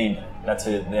are keen.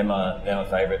 They're my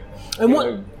favourite.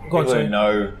 And people who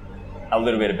know a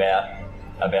little bit about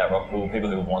Rockpool, people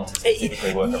who want to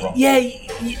specifically work at Rockpool. Yeah,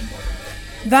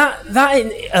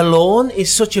 that alone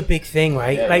is such a big thing,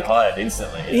 right? Yeah, like hired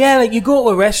instantly. Yeah, like you go to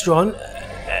a restaurant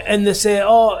and they say,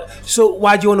 "Oh, so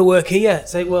why do you want to work here?"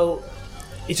 It's like, well,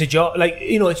 it's a job, like,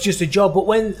 you know, it's just a job. But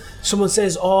when someone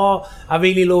says, "Oh, I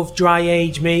really love dry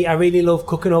age meat, I really love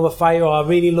cooking over fire, or I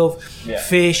really love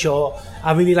fish, or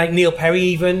I really like Neil Perry,"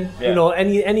 even, you know,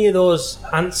 any of those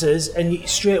answers, and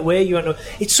straight away you know,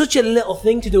 it's such a little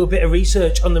thing to do a bit of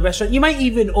research on the restaurant. You might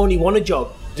even only want a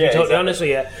job. To be totally honest with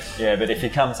you. Yeah, but if you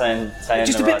come saying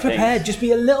just the a bit right prepared, things, just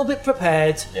be a little bit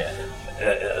prepared. Yeah.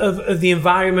 Of the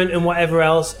environment and whatever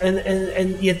else,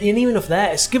 and you're near enough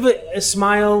there. Just give it a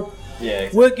smile. Yeah,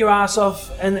 exactly. Work your ass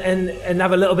off, and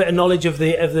have a little bit of knowledge of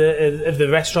the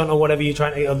restaurant or whatever you're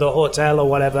trying to, or the hotel or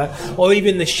whatever, or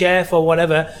even the chef or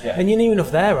whatever. Yeah. And you're near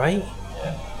enough there, right?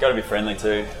 Yeah. Got to be friendly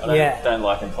too. I don't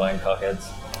like employing cockheads.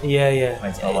 Yeah.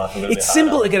 Makes my life a little bit It's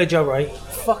simple harder. to get a job, right?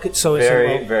 Fuck, it's so Very,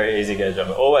 simple. very easy to get a job.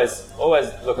 Always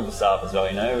looking for staff as well.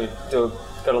 You know,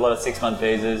 got a lot of 6-month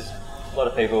visas. A lot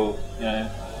of people, you know,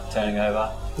 turning over.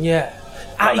 Yeah.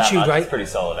 Not that Attitude, much. right? It's pretty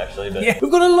solid actually. But Yeah,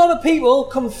 we've got a lot of people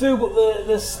come through, but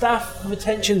the staff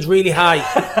retention's really high.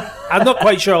 I'm not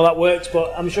quite sure how that works,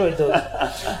 but I'm sure it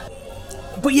does.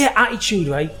 But yeah, attitude,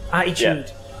 right?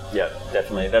 Attitude. Yeah,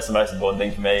 definitely. That's the most important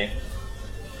thing for me.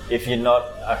 If you're not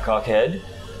a cockhead,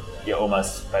 you're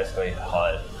almost basically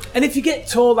hired. And if you get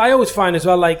told, I always find as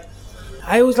well, like,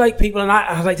 I always like people, and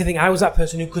I like to think I was that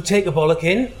person who could take a bollock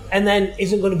in and then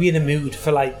isn't going to be in the mood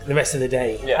for like the rest of the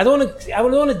day. Yeah. I don't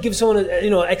want to give someone,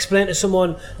 explain to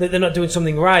someone that they're not doing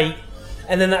something right,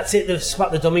 and then that's it. They've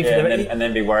spat the dummy for the and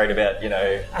then be worried about, you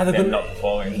know, them not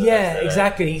performing. For the rest of the day.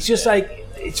 Exactly. It's just like,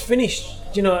 it's finished.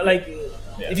 You know, like,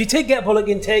 if you get a bollock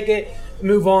in, take it,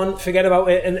 move on, forget about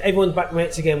it, and everyone's back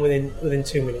mates again within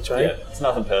 2 minutes, right? Yeah, it's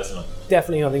nothing personal.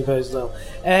 Definitely nothing personal.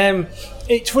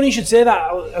 It's funny you should say that.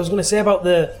 I was going to say about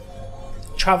the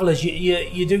travellers.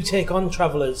 You do take on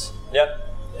travellers. Yep.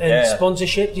 And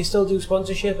sponsorship. Do you still do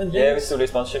sponsorship and things? Yeah, we still do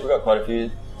sponsorship. We've got quite a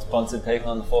few sponsored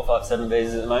people on the 457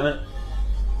 visas at the moment.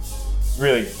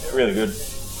 Really, really good.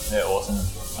 They're awesome.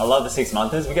 I love the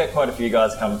 6-monthers. We get quite a few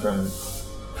guys coming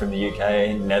from the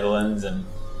UK, Netherlands, and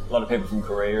a lot of people from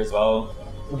Korea as well.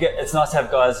 It's nice to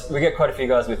have guys. We get quite a few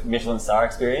guys with Michelin star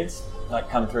experience, like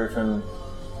come through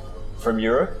from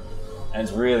Europe, and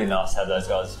it's really nice to have those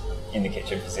guys in the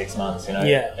kitchen for 6 months. You know,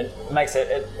 it makes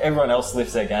it. Everyone else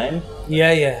lifts their game.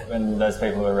 Yeah. When those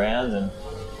people are around, and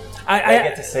they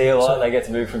get to see a lot. They get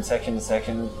to move from section to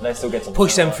section. They still get to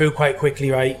push them through quite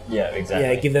quickly, right? Yeah, exactly.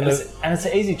 Yeah, give them and it's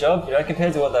an easy job, you know,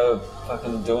 compared to what they were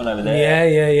fucking doing over there.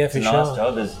 Yeah, it's for a sure. nice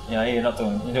job.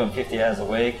 You're doing 50 hours a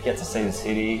week. Get to see the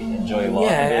city, enjoy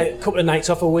life. A couple of nights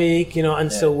off a week, you know,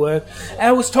 and still work.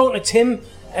 I was talking to Tim.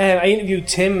 I interviewed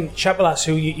Tim Chapalas,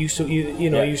 who used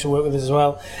to work with us as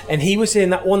well, and he was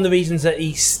saying that one of the reasons that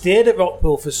he stayed at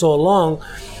Rockpool for so long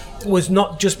was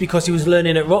not just because he was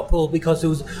learning at Rockpool, because there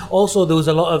was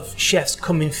a lot of chefs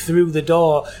coming through the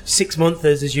door,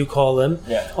 6-monthers as you call them,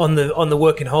 on the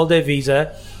working holiday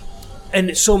visa.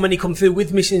 And so many come through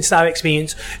with Michelin star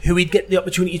experience who he'd get the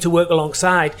opportunity to work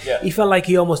alongside. Yeah. He felt like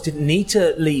he almost didn't need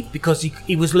to leave because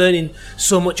he was learning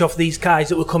so much off these guys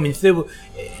that were coming through,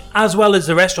 as well as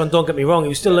the restaurant. Don't get me wrong, he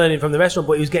was still learning from the restaurant,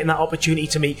 but he was getting that opportunity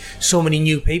to meet so many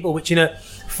new people, which in a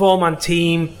 4-man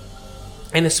team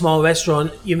in a small restaurant,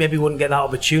 you maybe wouldn't get that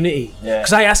opportunity.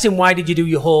 Because I asked him, why did you do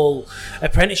your whole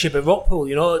apprenticeship at Rockpool?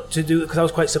 You know, because I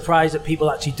was quite surprised that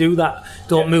people actually do that,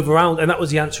 don't move around, and that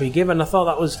was the answer he gave, and I thought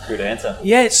that was good answer.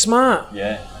 Yeah, it's smart.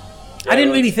 Yeah, I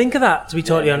didn't really think of that, to be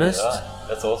totally honest.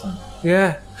 That's awesome.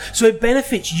 Yeah. So it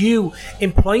benefits you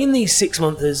employing these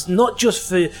 6-monthers, not just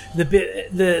for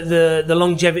the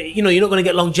longevity. You know, you're not going to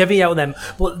get longevity out of them,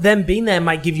 but them being there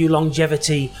might give you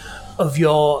longevity of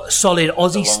your solid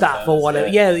Aussie staff or whatever.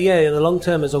 Yeah, the long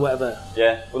termers or whatever.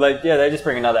 Yeah, well, they just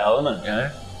bring another element, you know,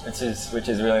 which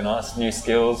is really nice. New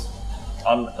skills.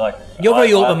 I'm like, you're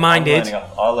very open-minded.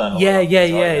 I learn a lot. Yeah,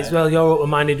 as well. You're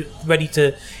open-minded, ready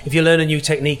to. If you learn a new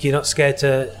technique, you're not scared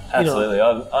to. Absolutely,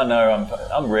 I know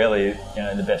I'm really, you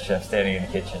know, the best chef standing in the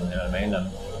kitchen. You know what I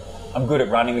mean? I'm good at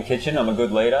running the kitchen. I'm a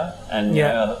good leader, and you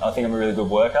know, I think I'm a really good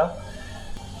worker.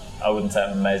 I wouldn't say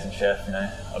I'm an amazing chef. You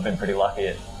know, I've been pretty lucky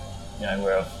at, you know,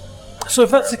 where I've. So if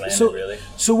that's really.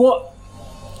 So what?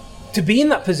 To be in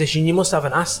that position, you must have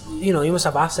you must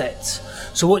have assets.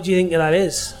 So what do you think that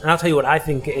is? And I'll tell you what I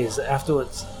think it is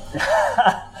afterwards.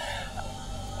 I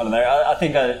don't know. I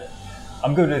think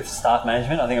I'm good with staff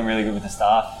management. I think I'm really good with the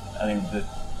staff. I think that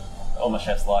all my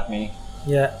chefs like me.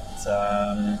 Yeah. So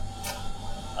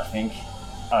I think.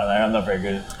 I don't know, I'm not very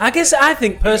good. I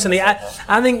think personally, I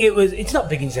think it's not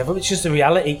big in yourself, it's just a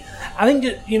reality. I think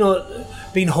that, you know,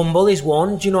 being humble is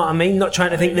one, do you know what I mean? Not trying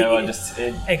to think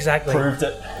that... Exactly. Proved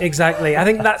it. Exactly. I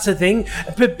think that's the thing.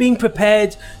 But being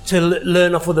prepared to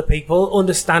learn off other people,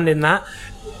 understanding that.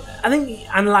 I think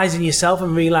analysing yourself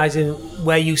and realising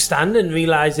where you stand and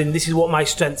realising this is what my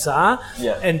strengths are,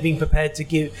 and being prepared to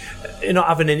give, not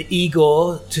having an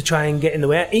ego to try and get in the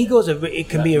way. Egos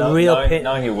can be a real pit.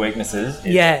 Knowing your weaknesses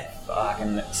is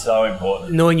fucking so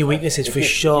important. Knowing your weaknesses, for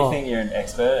sure. If you think you're an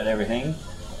expert at everything,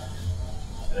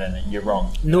 then you're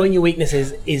wrong. Knowing your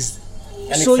weaknesses is...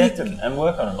 And accept them and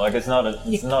work on them. Like, it's not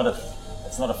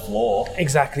a flaw.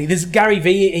 Exactly. There's Gary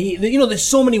Vee. There's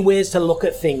so many ways to look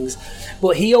at things,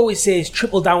 but he always says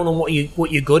triple down on what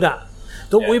you're good at.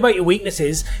 Don't worry about your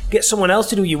weaknesses. Get someone else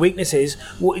to do your weaknesses.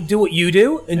 Do what you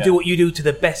do, and do what you do to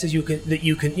the best as you can. That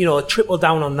you can, triple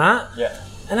down on that. Yeah.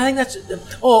 And I think that's.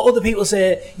 Or other people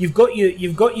say you've got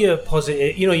your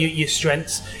positive, your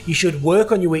strengths. You should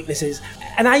work on your weaknesses.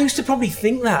 And I used to probably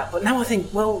think that, but now I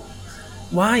think, well,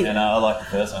 why? Yeah, no, I like the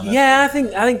first one. Yeah, I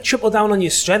think triple down on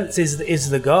your strengths is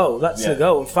the goal. That's the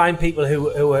goal. Find people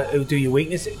who do your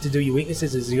weaknesses. To do your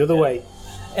weaknesses is the other way.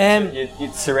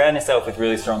 You surround yourself with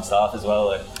really strong staff as well,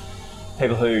 like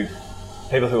people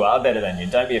who are better than you.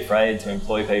 Don't be afraid to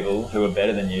employ people who are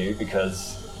better than you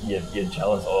because you're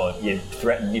jealous or you're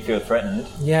threatened. You feel threatened.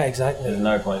 Yeah, exactly. There's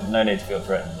no need to feel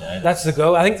threatened. That's the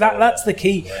goal. I think that's the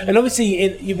key. And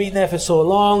obviously, you've been there for so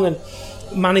long and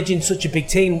managing such a big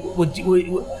team. Would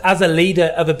as a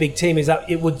leader of a big team,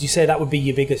 would you say that would be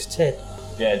your biggest tip?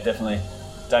 Yeah, definitely.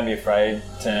 Don't be afraid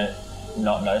to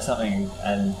not know something,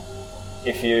 and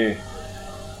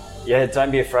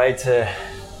don't be afraid to,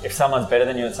 if someone's better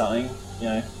than you at something,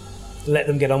 let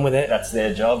them get on with it. That's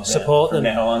their job. Support them.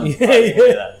 From now on.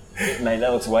 Mate,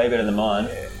 that looks way better than mine.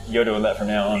 You're doing that from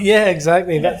now on. Yeah,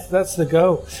 exactly. Yeah. That's the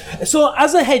goal. So,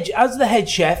 as the head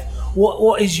chef,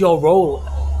 what is your role?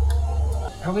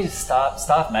 Probably just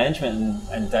staff management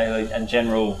and daily and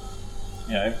general,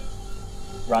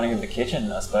 running of the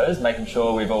kitchen, I suppose. Making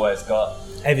sure we've always got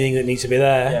everything that needs to be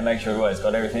there. Yeah, make sure we've always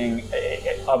got everything.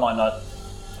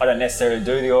 I don't necessarily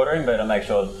do the ordering, but I make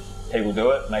sure people do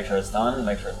it, make sure it's done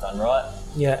right.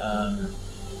 Yeah.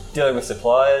 Dealing with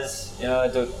suppliers,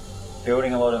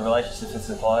 building a lot of relationships with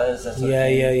suppliers. That sort of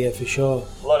thing. Yeah, for sure.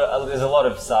 There's a lot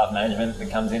of staff management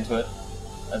that comes into it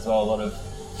as well. A lot of.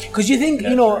 Because you think,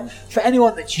 for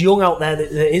anyone that's young out there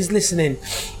that is listening,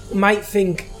 might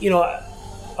think, I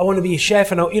want to be a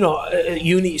chef, and at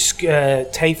uni,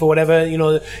 TAFE or whatever, and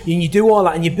you do all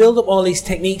that, and you build up all these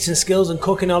techniques and skills and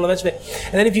cooking, all the rest of it.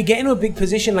 And then if you get into a big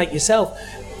position like yourself,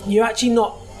 you're actually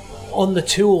not on the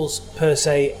tools per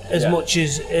se as much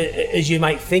as you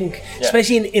might think,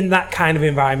 especially in that kind of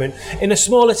environment. In a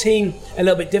smaller team, a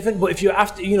little bit different. But if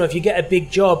if you get a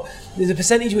big job, there's a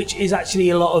percentage which is actually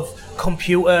a lot of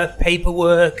computer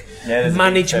paperwork,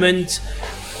 management,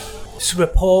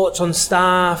 reports on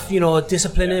staff,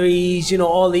 disciplinaries,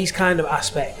 all these kind of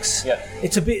aspects. Yeah,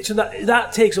 it's a bit so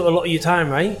that takes up a lot of your time,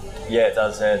 right? Yeah, it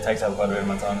does. It takes up quite a bit of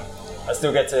my time. I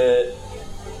still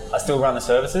run the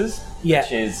services,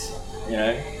 which is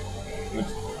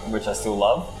which I still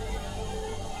love.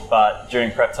 But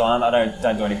during prep time, I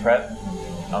don't do any prep.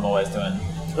 I'm always doing.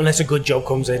 Unless a good job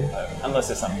comes in. Unless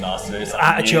there's something nice to do.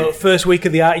 Artichoke, first week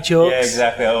of the artichokes. Yeah,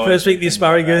 exactly. First week of the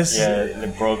asparagus. Yeah, the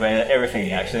broad bean,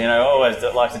 everything actually. I always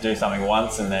like to do something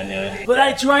once and then, But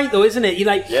that's right though, isn't it?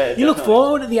 You look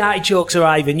forward to the artichokes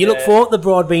arriving, you look forward to the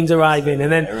broad beans arriving,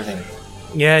 and then... Everything.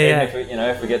 Yeah.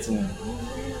 If we get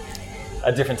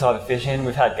a different type of fish in,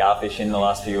 we've had garfish in the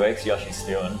last few weeks, Yoshi's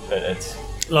stewing, but it's...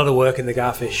 A lot of work in the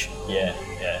garfish. Yeah.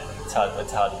 It's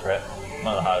hard to prep.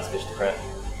 One of the hardest fish to prep.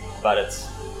 But it's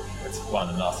one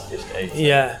of the nicest fish to eat. So.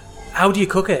 Yeah. How do you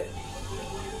cook it?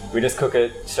 We just cook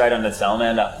it straight under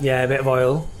salamander. Yeah, a bit of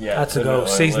oil. Yeah. That's a go.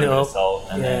 Season it up. Salt,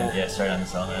 and then straight under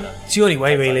salamander. It's the only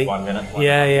way, really. Like 1 minute.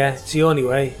 It's the only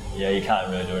way. Yeah, you can't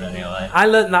really do it any other way. I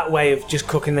learned that way of just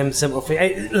cooking them simple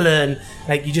fish.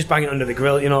 You just bang it under the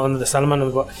grill, under the salamander.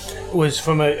 But it was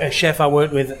from a chef I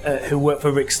worked with who worked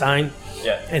for Rick Stein.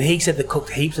 Yeah. And he said they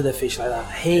cooked heaps of the fish like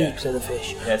that. Heaps of the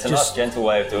fish. Yeah, it's a nice, gentle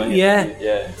way of doing it. Yeah.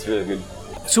 Yeah, it's really good.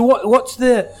 So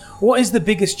what is the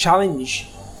biggest challenge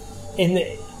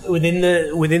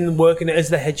within working as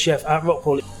the head chef at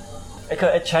Rockpool?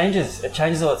 It changes. It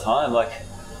changes all the time. Like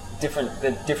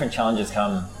different challenges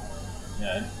come,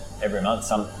 every month.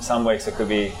 Some weeks it could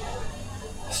be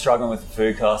struggling with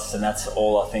food costs, and that's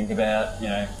all I think about.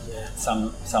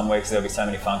 Some weeks there'll be so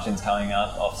many functions coming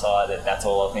up offsite that's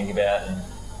all I think about, and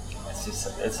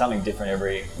it's something different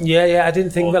every. Yeah, I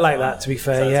didn't think of it like that. To be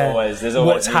fair, so there's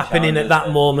always what's happening at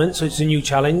that moment, so it's a new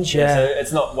challenge. Yeah, so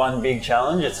it's not one big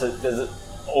challenge. There's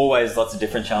always lots of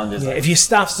different challenges. Yeah, if your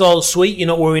staff's all sweet, you're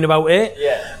not worrying about it.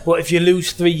 Yeah. But if you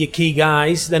lose 3 of your key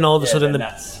guys, then all of a sudden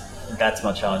that's that's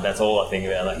my challenge. That's all I think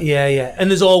about. Like, Yeah.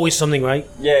 And there's always something, right?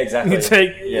 yeah, exactly. You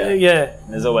take, yeah.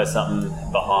 There's always something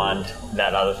behind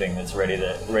that other thing that's ready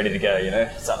to go. You know,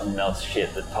 something else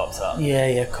shit that pops up.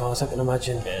 Yeah, of course, I can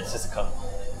imagine. Yeah, it's just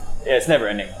it's never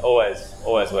ending. Always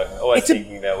work. Always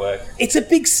thinking about work. It's a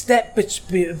big step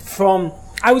from.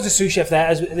 I was a sous chef there,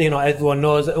 as you know, everyone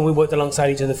knows, and we worked alongside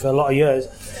each other for a lot of years.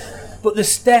 But the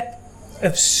step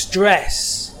of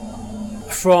stress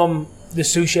from the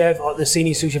sous chef or the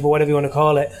senior sous chef or whatever you want to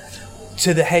call it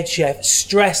to the head chef,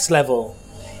 stress level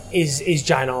is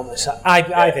ginormous.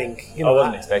 I think. You know, I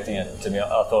wasn't expecting it to be.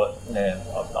 I thought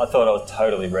I was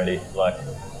totally ready. Like,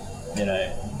 you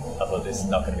know, I thought this is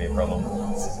not going to be a problem.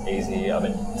 This is easy. I've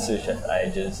been sous chef for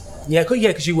ages. Yeah,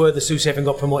 because you were the sous chef and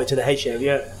got promoted to the head chef.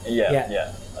 Yeah.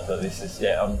 I thought this is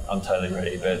I'm totally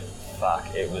ready, but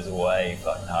fuck, it was way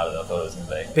fucking harder than I thought it was going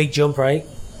to be. Big jump, right?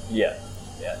 Yeah,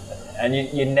 and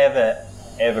you're never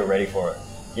ever ready for it.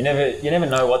 You never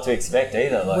know what to expect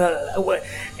either. Like,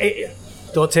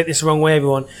 don't take this the wrong way,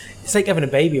 everyone. It's like having a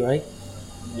baby, right?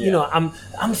 Yeah. You know,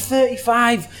 I'm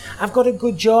 35. I've got a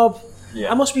good job. Yeah.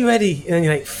 I must be ready. And then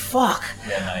you're like, fuck.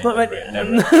 Yeah, I'm not ready.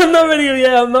 never. I'm not ready.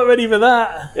 Yeah, I'm not ready for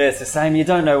that. Yeah, it's the same. You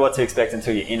don't know what to expect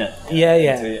until you're in it. Yeah.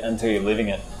 Until you're living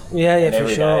it. Yeah, and for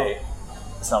every sure. day,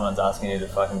 someone's asking you to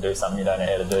fucking do something you don't know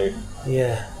how to do.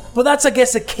 Yeah. But that's, I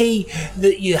guess, a key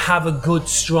that you have a good,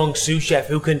 strong sous chef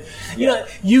who can, you know,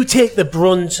 you take the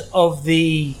brunt of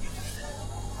the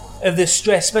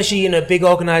stress, especially in a big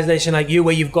organisation like you,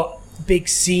 where you've got big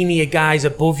senior guys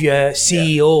above you,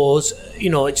 CEOs. You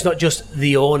know, it's not just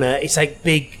the owner. It's like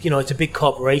big, you know, it's a big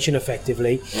corporation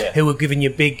effectively who are giving you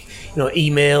big, you know,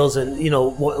 emails and, you know,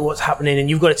 what's happening, and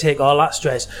you've got to take all that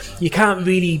stress. You can't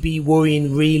really be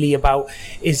worrying really about,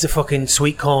 is the fucking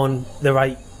sweet corn the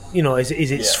right, you know, is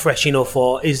it fresh enough,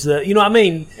 or is the, you know what I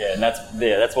mean? Yeah, and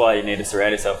that's why you need to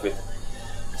surround yourself with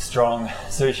strong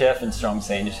sous chef and strong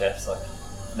senior chefs. Like,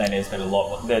 they need to spend a lot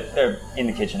more. They're in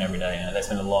the kitchen every day. You know, they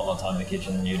spend a lot more time in the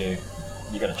kitchen than you do.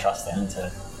 You got to trust them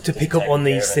to pick up on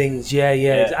these things.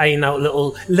 Yeah. Iron out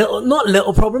little, not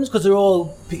little problems, because they're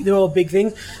all big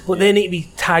things, but they need to be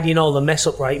tidying all the mess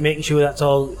up, right? Making sure that's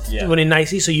all running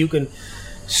nicely, so you can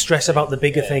stress about the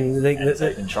bigger things. So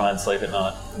you can try and sleep at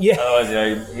night. Yeah. Otherwise, you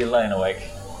know, you're laying awake.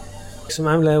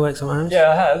 Sometimes lay awake. Sometimes.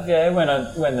 Yeah, I have. Yeah,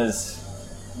 when there's,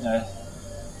 you know,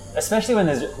 especially when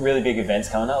there's really big events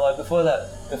coming up. Like before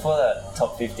that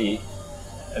top 50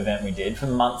 event we did, for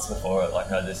months before it, like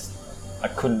I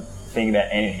couldn't think about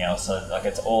anything else. So like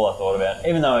it's all I thought about.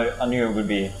 Even though I knew it would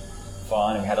be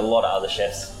fine, and we had a lot of other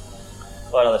chefs.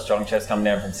 A lot of other strong chefs coming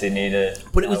down from Sydney to.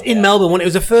 But it was in Melbourne. It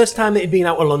was the first time it had been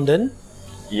out of London.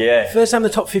 Yeah. First time the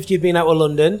top 50 had been out of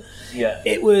London. Yeah.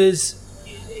 It was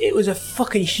a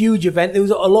fucking huge event. There was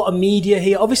a lot of media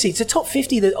here. Obviously, it's a top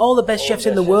 50. There's all the best chefs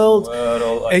in the world.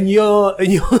 And you're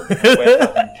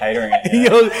catering it.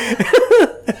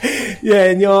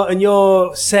 Yeah. and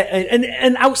you're set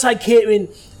and outside catering.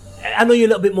 I know you're a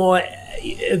little bit more.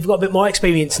 You've got a bit more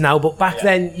experience now, but back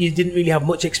then you didn't really have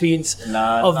much experience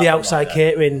of the outside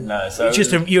catering. No, so it's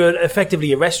just you're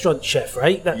effectively a restaurant chef,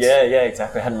 right? Yeah,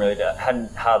 exactly.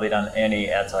 Hadn't hardly done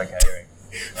any outside catering.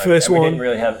 First one. We didn't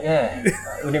really have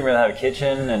a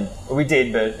kitchen, and we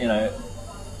did, but you know,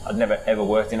 I'd never ever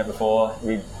worked in it before.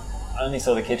 We only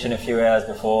saw the kitchen a few hours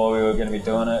before we were going to be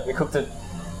doing it. We cooked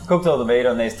all the meat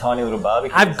on these tiny little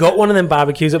barbecues. I've got one of them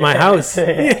barbecues at my house.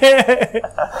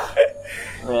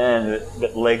 Man,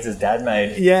 the legs his dad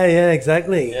made. Yeah,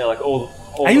 exactly. Yeah, like all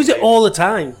I use it all the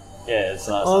time. Yeah, it's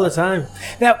nice. All the time.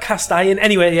 Now cast iron.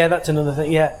 Anyway, that's another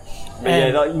thing. Yeah.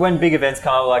 Like when big events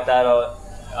come up like that,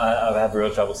 I have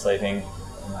real trouble sleeping.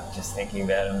 I'm just thinking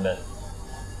about them, but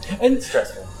it's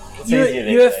stressful.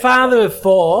 You're a father of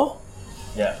 4.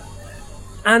 Yeah.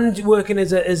 And working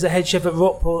as a head chef at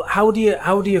Rockpool. How do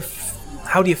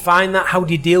you find that? How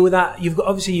do you deal with that? You've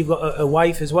got a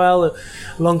wife as well, a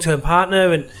long-term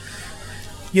partner, and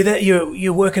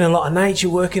you're working a lot of nights.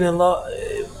 You're working a lot.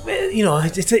 You know,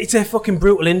 it's a fucking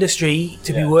brutal industry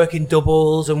to be working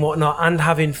doubles and whatnot, and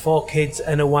having 4 kids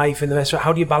and a wife in the restaurant.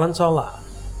 How do you balance all that?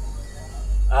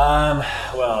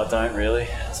 Well, I don't really.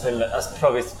 I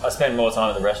spend more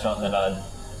time at the restaurant than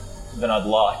I'd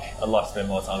like. I'd like to spend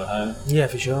more time at home. Yeah,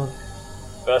 for sure.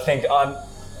 But I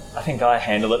think I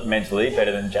handle it mentally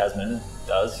better than Jasmine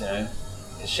does. You know,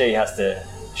 because she has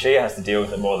to deal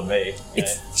with it more than me.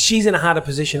 She's in a harder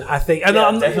position, I think.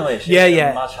 Definitely. She's in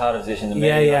a much harder position than me.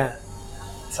 Yeah.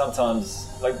 Sometimes,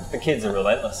 like the kids are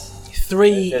relentless.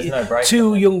 3, There's no break.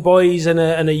 2 young boys and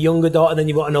a younger daughter, and then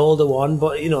you've got an older one.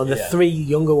 But you know, the 3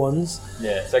 younger ones.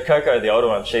 Yeah. So Coco, the older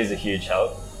one, she's a huge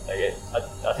help. Like,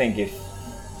 I think if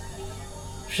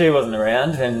she wasn't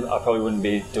around, then I probably wouldn't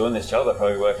be doing this job. I'd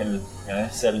probably be working,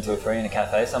 7 to 3 in a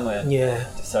cafe somewhere. Yeah.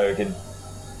 So we could.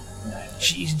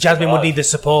 Jasmine would need the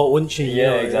support, wouldn't she?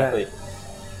 Yeah, exactly.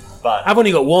 But I've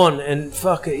only got one, and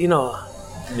fuck it,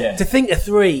 Yeah. To think of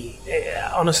 3,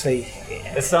 honestly.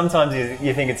 Sometimes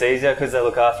you think it's easier because they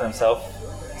look after themselves.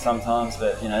 Sometimes,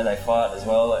 but they fight as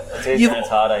well. It's easier and it's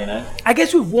harder, I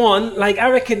guess with one, like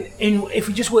I reckon, if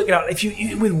we just work it out, if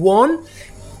you with one,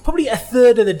 probably a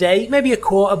third of the day, maybe a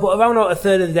quarter, but around about a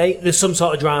third of the day, there's some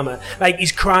sort of drama. Like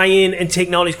he's crying and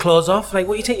taking all his clothes off. Like,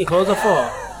 what are you taking your clothes off for?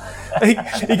 Like,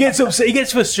 he gets upset, he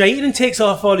gets frustrated and takes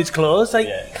off all his clothes. Like,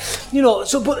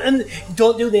 and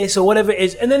don't do this or whatever it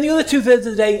is. And then the other 2/3 of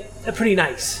the day are pretty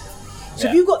nice. So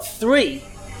if you've got 3,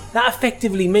 that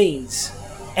effectively means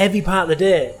every part of the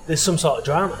day there's some sort of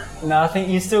drama. No, I think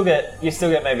you still get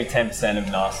maybe 10% of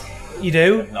nice. You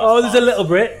do? Nice There's a little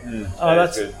bit.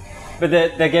 That's good. But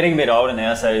they're getting a bit older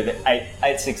now, so they're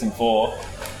 8, 6 and 4.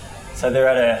 So they're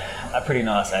at a pretty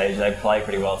nice age. They play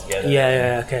pretty well together.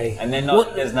 Yeah, okay. And they're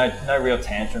there's no real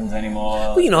tantrums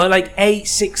anymore. Well, like 8,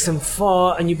 6 and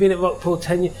 4, and you've been at Rockpool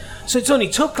 10 years. So it's only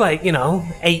took 8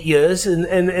 years and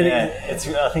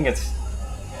I think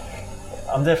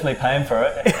I'm definitely paying for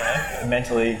it,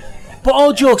 mentally. But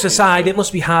all jokes aside, it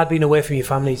must be hard being away from your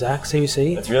family, Zach,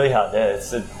 seriously. It's really hard, yeah.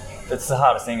 It's the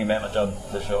hardest thing about my job,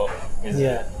 for sure.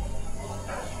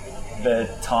 The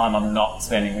time I'm not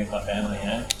spending with my family,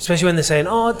 Especially when they're saying,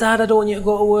 "Oh, Dad, I don't want you to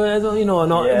go to work,"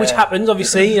 which happens,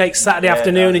 obviously, like Saturday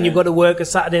afternoon and you've got to work a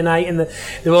Saturday night and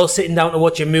they're all sitting down to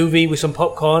watch a movie with some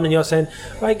popcorn and you're saying,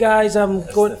 "Right, guys, I'm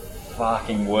going..." The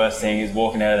fucking worst thing is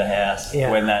walking out of the house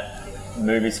when that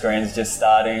movie screen's just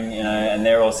starting, and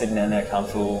they're all sitting down there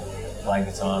comfortable playing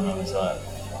guitar, and I was like,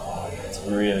 it's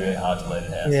really, really hard to leave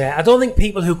the house. Yeah, I don't think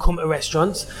people who come to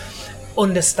restaurants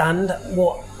understand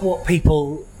what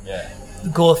people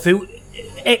go through,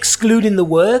 excluding the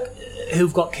work,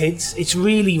 who've got kids. It's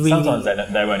really, really... Sometimes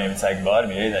they won't even say goodbye to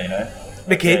me either,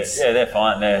 The kids? They're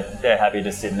fine. They're happy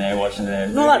just sitting there watching their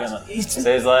movie. See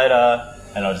you later.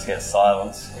 And I'll just get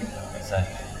silence. So,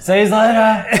 see you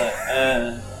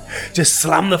later. Just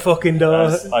slam the fucking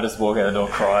door. I just walk out the door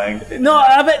crying. No,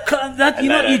 I bet that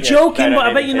you're joking, but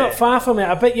I bet you're not far from it.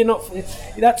 I bet you're not.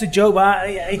 That's a joke, but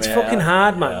it's fucking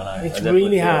hard, man. Yeah, it's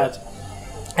really hard.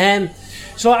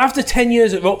 So after 10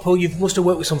 years at Rockpool, you must have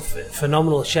worked with some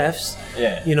phenomenal chefs.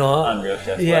 Yeah, unreal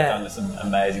chefs. Yeah, worked under some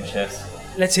amazing chefs.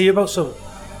 Let's hear about some.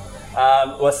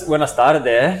 When I started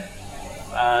there,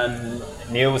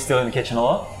 Neil was still in the kitchen a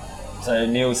lot. So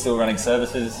Neil was still running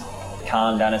services.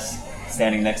 Khan Dennis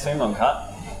standing next to him on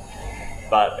cut,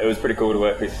 but it was pretty cool to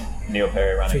work with Neil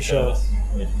Perry running service.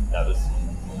 That was,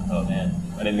 oh man,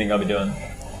 I didn't think I'd be doing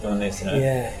this.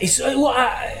 Yeah, it's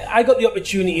I got the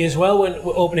opportunity as well when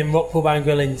we're opening Rockpool Bar and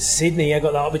Grill in Sydney. I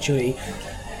got that opportunity.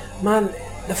 Man,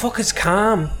 the fucker's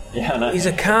calm. Yeah, I know. He's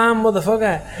a calm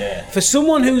motherfucker. Yeah. For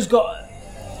someone who's got,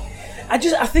 I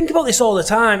think about this all the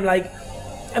time. Like,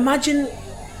 imagine.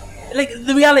 Like,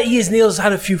 the reality is Neil's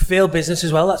had a few failed business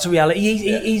as well. That's a reality.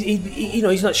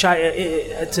 He's not shy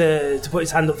to put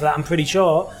his hand up for that, I'm pretty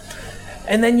sure.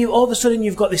 And then all of a sudden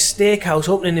you've got this steakhouse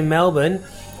opening in Melbourne,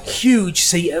 huge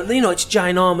seat. It's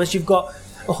ginormous. You've got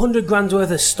 100 grand worth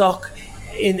of stock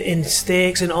in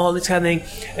steaks and all this kind of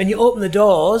thing. And you open the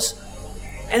doors,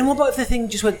 and what about if the thing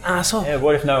just went arse off? Yeah,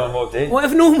 what if no one walked in? What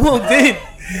if no one walked in?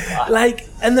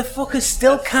 And the fucker's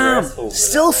still calm,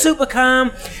 still super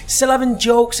calm, still having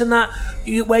jokes and that,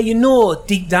 where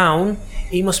deep down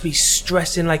he must be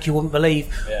stressing like you wouldn't believe,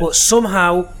 but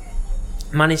somehow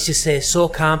managed to stay so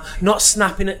calm, not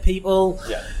snapping at people,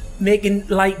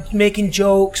 making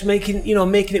jokes, making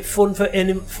it fun for in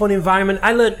a fun environment.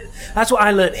 That's what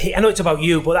I learned. I know it's about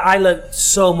you, but I learned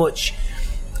so much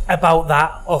about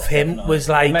that of him. Was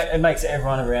like, it makes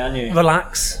everyone around you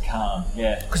relax, calm.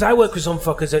 Yeah, because I work with some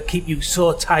fuckers that keep you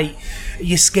so tight,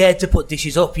 you're scared to put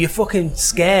dishes up. You're fucking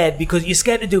scared because you're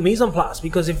scared to do mise en place,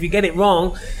 because if you get it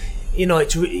wrong, you're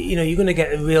going to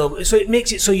get a real. So it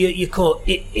makes it so you're caught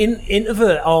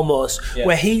introvert almost,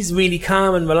 where he's really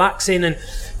calm and relaxing and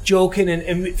joking,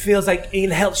 and it feels like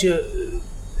it helps you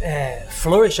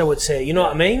flourish, I would say. You know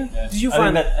what I mean? Yeah. Did you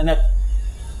find that?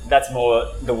 That's more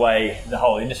the way the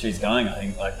whole industry is going. I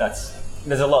think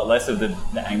there's a lot less of the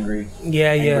angry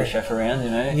chef around,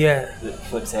 that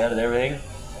flips out at everything,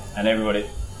 and everybody.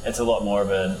 It's a lot more of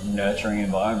a nurturing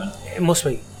environment. It must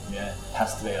be. Yeah, it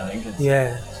has to be. I think.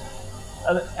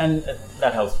 And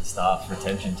that helps with staff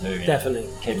retention too. Definitely.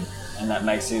 And that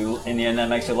makes you, in the end,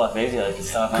 your life easier if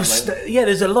staff aren't leaving.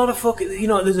 There's a lot of fucking.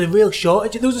 There's a real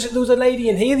shortage. There was a lady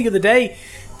in here the other day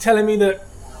telling me that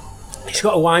She's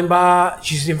got a wine bar.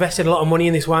 She's invested a lot of money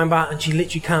in this wine bar, and she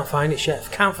literally can't find it,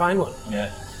 chef. Can't find one.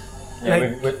 Yeah.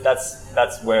 Like-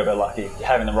 That's where we're lucky.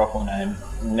 Having the Rockpool name,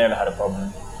 never had a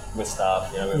problem with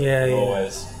staff. You know,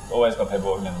 we've always got people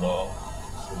walking in the door.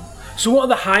 So what are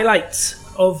the highlights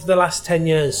of the last 10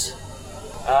 years?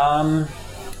 I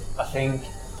think.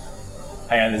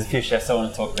 Hang on, there's a few chefs I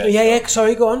want to talk about. Yeah.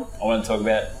 Sorry, go on. I want to talk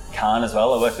about Khan as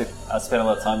well. I spent a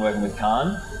lot of time working with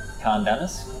Khan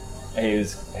Dennis. He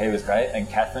was great, and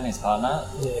Catherine, his partner.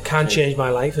 Yeah, Can't Change My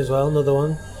Life as well. Another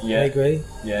one. Yeah, I agree.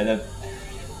 Yeah,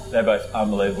 they're both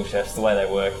unbelievable chefs. The way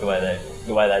they work, the way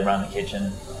they run the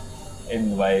kitchen,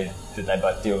 even the way that they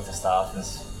both deal with the staff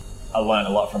I learned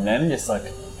a lot from them. Just like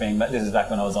this is back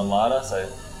when I was on Larder, so.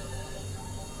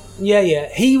 Yeah.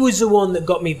 He was the one that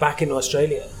got me back into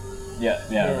Australia. Yeah,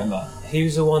 I remember. He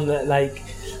was the one that,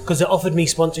 because it offered me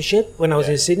sponsorship when I was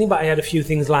in Sydney, but I had a few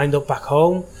things lined up back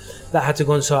home that I had to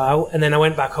go and sort out. And then I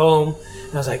went back home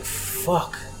and I was like,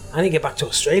 fuck, I need to get back to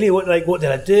Australia. What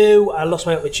did I do? I lost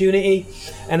my opportunity.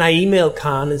 And I emailed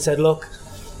Khan and said, look,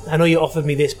 I know you offered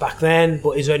me this back then,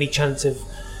 but is there any chance of,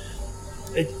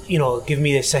 give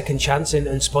me a second chance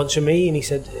and sponsor me? And he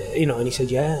said,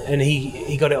 yeah. And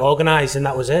he got it organised, and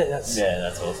that was it. That's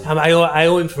awesome. I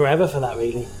owe him forever for that,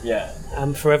 really. Yeah.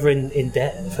 I'm forever in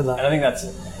debt for that. And I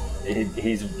think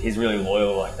he's really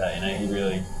loyal like that. You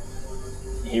know,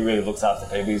 he really looks after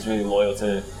people. He's really loyal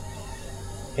to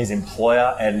his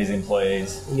employer and his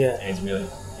employees. Yeah. And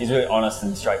he's really honest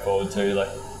and straightforward too. Like,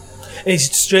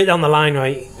 it's straight down the line,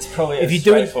 right? It's probably as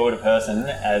straightforward a person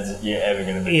as you're ever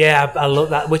going to be. Yeah, I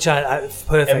love that. Which I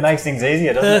perfect. It makes things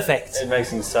easier, doesn't perfect. It makes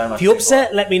things so much. If you're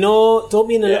upset, let me know. Don't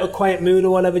be in a little quiet mood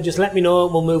or whatever. Just let me know.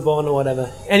 We'll move on or whatever.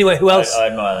 Anyway, who else? I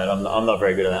admire that. I'm not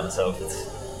very good at that myself.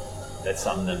 That's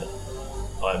something that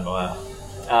I admire.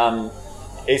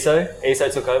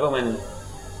 Iso took over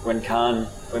when Khan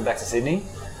went back to Sydney.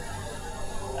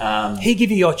 He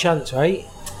gave you your chance, right?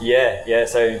 Yeah.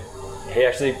 So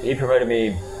he promoted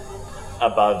me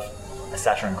above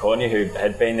Sacha and Courtney, who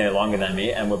had been there longer than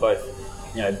me and were both,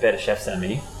 better chefs than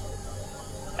me.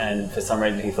 And for some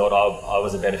reason, he thought I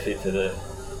was a better fit for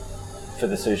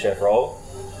the sous chef role.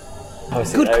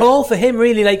 Obviously, good call for him,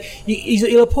 really. Like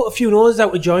he'll put a few noses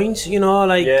out with joints,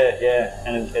 Yeah,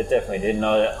 and it definitely did.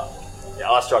 No,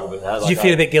 I struggled with that. Did you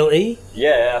feel a bit guilty?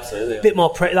 Yeah, absolutely. A bit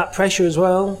more that pressure as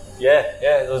well. Yeah,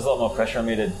 there was a lot more pressure on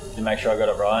me to make sure I got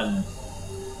it right, and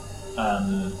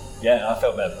I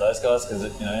felt bad for those guys because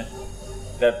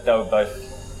they were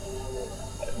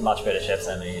both much better chefs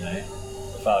than me,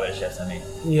 far better chefs than me.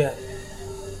 Yeah.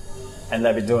 And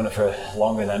they've been doing it for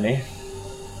longer than me.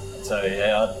 So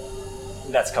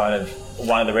that's kind of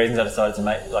one of the reasons I decided to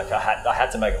make. Like I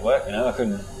had to make it work. I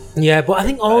couldn't. Yeah, but I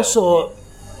think also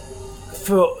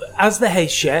as the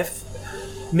head chef,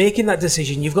 making that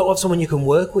decision, you've got to have someone you can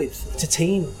work with. It's a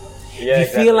team. Yeah,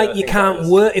 if you feel like you can't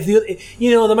work, if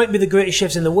they might be the greatest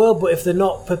chefs in the world, but if they're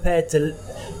not prepared to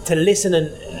listen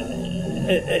and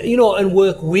and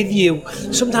work with you,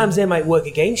 sometimes they might work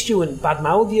against you and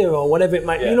badmouth you or whatever it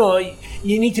might.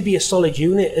 You need to be a solid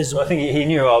unit as well. I think he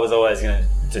knew I was always going to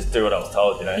just do what I was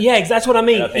told. Yeah, that's what I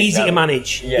mean. Easy to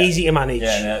manage. Easy to manage.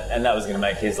 Yeah, and that was going to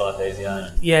make his life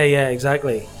easier. Yeah,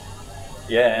 exactly.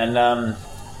 Yeah, and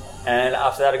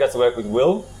after that I got to work with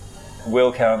Will.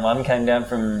 Will Karaman came down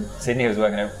from Sydney. He was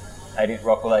working at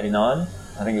Rockpool 89.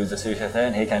 I think he was the sous chef there,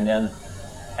 and he came down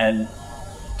and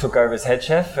took over as head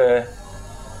chef for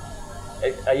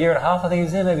a year and a half. I think he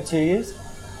was there, maybe 2 years.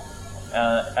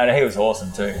 And he was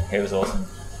awesome too. He was awesome.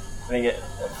 I think it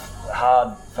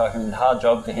hard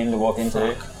job for him to walk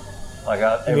into.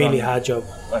 Really hard job.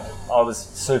 Like I was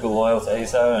super loyal to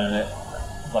Iso, and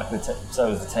so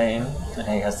was the team, and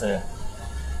he has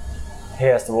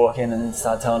to walk in and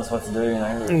start telling us what to do.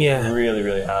 Really,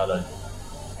 really hard.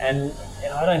 And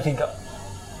I don't think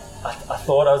I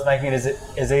thought I was making it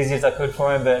as easy as I could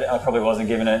for him, but I probably wasn't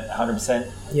giving it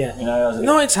 100%. Yeah.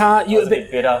 It's hard. I was a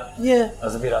bit bitter. Yeah. I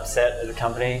was a bit upset at the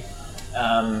company,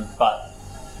 but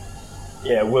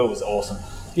yeah, Will was awesome.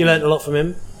 You learned a lot from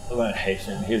him. I learned heaps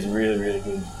from him. He was really, really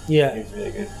good. Yeah. He was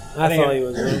really good. I thought he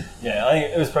was. Yeah, I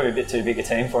think it was probably a bit too big a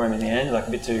team for him in the end. Like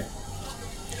a bit too.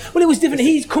 Well, it was different.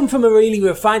 He'd come from a really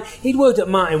refined. He'd worked at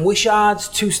Martin Wishard's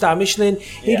 2-star Michelin.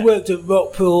 He'd worked at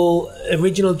Rockpool,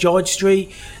 original George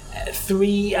Street.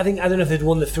 3, I don't know if they'd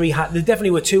won the 3 hat. There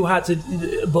definitely were 2 hats,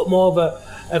 but more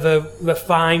of a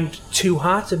refined 2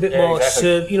 hat, a bit more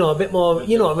exactly. a bit more,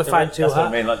 a refined 2 hat. That's what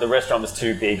I mean. Like the restaurant was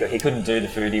too big. He couldn't do the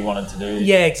food he wanted to do.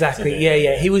 Yeah, exactly.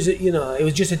 Yeah. He was, it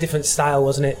was just a different style,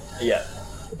 wasn't it? Yeah.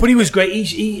 But he was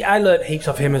great. I learned heaps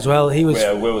off him as well. He was.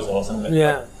 Yeah, Will was awesome.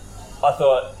 Yeah. I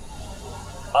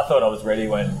thought I was ready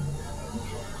when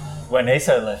when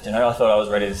Niso left, you know, I thought I was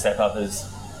ready to step up as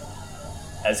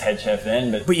head chef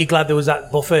then, but But you're glad there was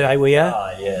that buffer, were you?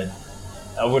 yeah,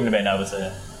 I wouldn't have been able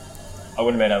to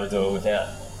do it without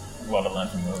what I learned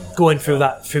from Will. Going through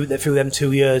that through them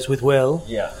 2 years with Will.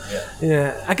 Yeah.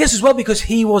 I guess as well because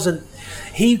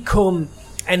he'd come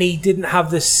and he didn't have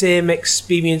the same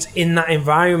experience in that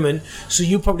environment, so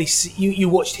you probably you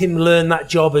watched him learn that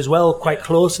job as well quite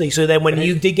closely. So then when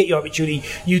you did get your opportunity,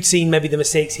 you'd seen maybe the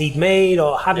mistakes he'd made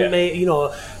or hadn't made, you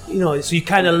know, so you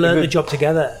kind of learned the job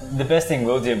together. The best thing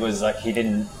Will did was like he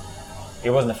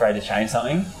wasn't afraid to change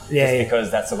something because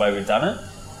that's the way we've done it.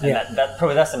 And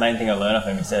that's the main thing I learned off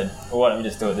him. He said, well, why don't we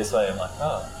just do it this way? I'm like,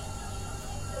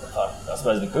 I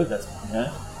suppose we could. That's, you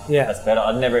know, that's better.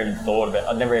 I'd never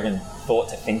even thought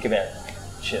to think about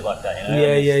shit like that, you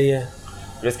know? Yeah.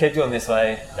 We just keep doing this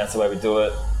way. That's the way we do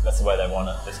it. That's the way they want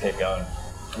it. Just keep going.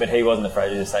 But he wasn't afraid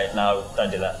to just say, no,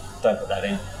 don't do that. Don't put that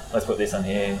in. Let's put this on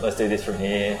here. Let's do this from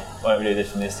here. Why don't we do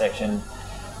this from this section?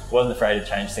 Wasn't afraid to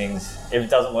change things. If it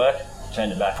doesn't work,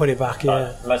 change it back. Put it back,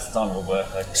 yeah. But most of the time it will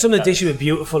work. Like, some of the dishes were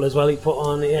beautiful as well. He put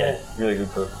on, really good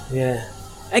cook. Yeah.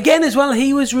 Again, as well,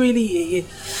 he was really.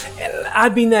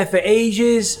 I'd been there for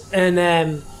ages, and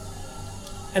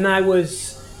I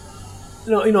was,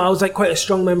 you know, I was like quite a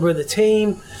strong member of the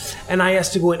team, and I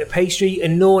asked to go into pastry,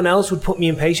 and no one else would put me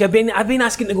in pastry. I've been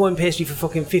asking to go in pastry for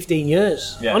fucking 15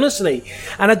 years, honestly,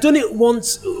 and I'd done it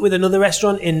once with another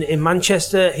restaurant in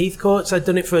Manchester, Heathcote. I'd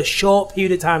done it for a short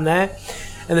period of time there.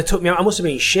 And they took me out. I must have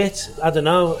been shit. I don't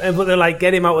know. But they're like,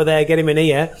 get him out of there, get him in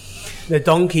here. Get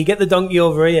the donkey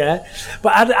over here.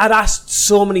 But I'd asked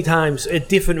so many times at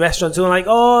different restaurants. They were like,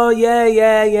 oh,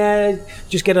 yeah.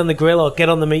 Just get on the grill or get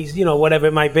on the meat, you know, whatever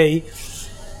it might be.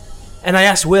 And I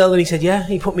asked Will and he said, yeah,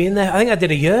 he put me in there. I think I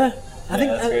did a year.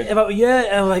 About a year.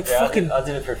 And I'm like, fucking... I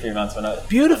did it for a few months when I...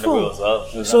 Beautiful. Will as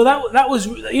well. So that was,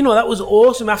 you know, that was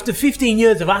awesome. After 15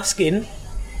 years of asking...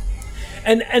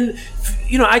 And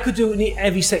you know, I could do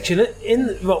every section in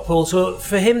Rockpool, so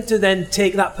for him to then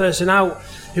take that person out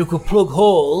who could plug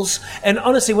holes, and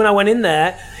honestly, when I went in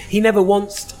there, he never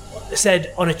once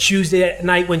said on a Tuesday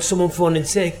night when someone phoned in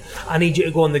sick, I need you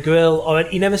to go on the grill, or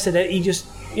he never said it. He just,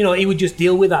 you know, he would just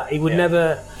deal with that. He would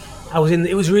never.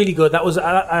 It was really good. That was,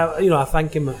 I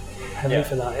thank him heavily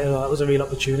for that. You know, that was a real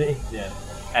opportunity. Yeah,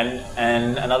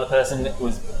 and another person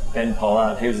was Ben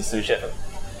Pollard. He was a sous chef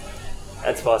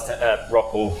at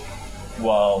Rockpool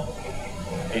while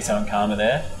Iso and Karma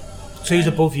there. So he was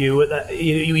above you at that.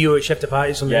 You were at chef de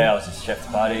party or something? Yeah, I was just chef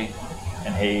de party,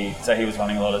 and he was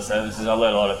running a lot of services. I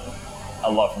learned a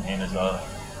lot from him as well.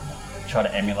 Try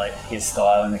to emulate his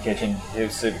style in the kitchen. He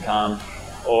was super calm,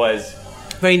 always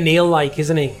very Neil-like,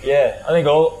 isn't he? Yeah, I think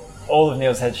all of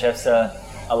Neil's head chefs are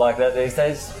like that these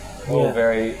days. All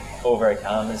very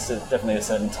calm. There's definitely a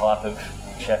certain type of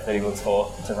chef that he looks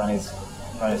for to run his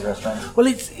restaurant. Well,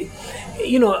 it's,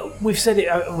 you know, we've said it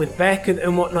with Beck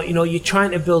and whatnot, you know, you're trying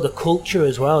to build a culture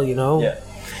as well, you know. Yeah.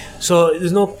 So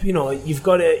there's no, you know,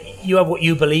 you have what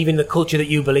you believe in, the culture that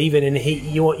you believe in, and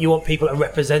you want people to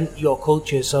represent your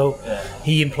culture. So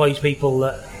he employs people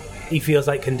that he feels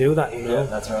like can do that, you know. Yeah,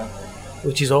 that's right.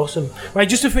 Which is awesome. Right,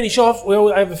 just to finish off,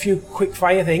 I have a few quick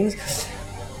fire things.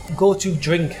 Go to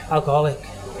drink, alcoholic.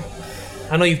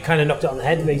 I know you've kind of knocked it on the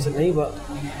head recently, but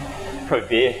probably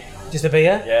beer. Just a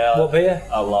beer? Yeah. What beer?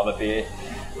 I love a beer.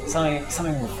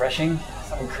 Something refreshing,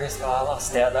 something crisp. I love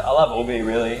stout. I love all beer,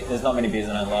 really. There's not many beers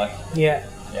I don't like. Yeah.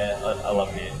 Yeah, I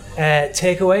love beer.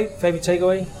 Takeaway? Favourite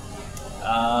takeaway?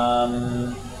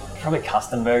 Probably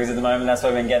Custom Burgers at the moment. That's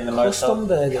where we've been getting the most. Custom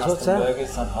Burgers? What's that? Custom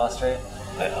Burgers on High Street.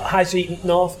 High Street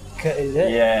North, is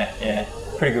it? Yeah.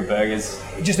 Pretty good burgers.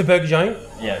 Just a burger joint?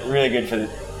 Yeah, really good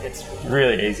it's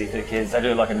really easy for the kids. They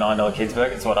do like a $9 kids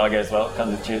burger. It's what I get as well. It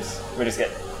comes with chips. We just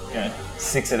get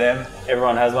 6 of them.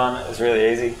 Everyone has one. It's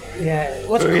really easy. Yeah.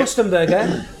 What's a custom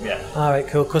burger? Yeah. All right,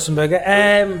 cool. Custom burger.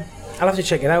 I'll have to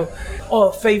check it out.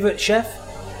 Oh, favourite chef?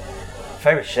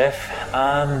 Favourite chef?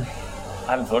 I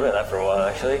haven't thought about that for a while,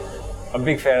 actually. I'm a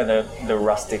big fan of the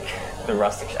rustic.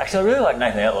 Actually, I really like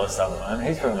Nathan Outlaw's stuff at the moment.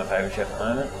 He's probably my favourite chef at the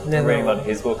moment. I'm reading a lot of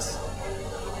his books.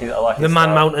 I like his The Man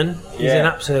style. Mountain. He's an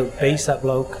absolute beast, that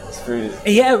bloke. His food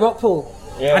is... Yeah, Rockpool.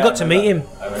 Yeah, I got to meet him.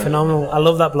 Phenomenal. I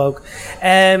love that bloke.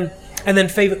 And then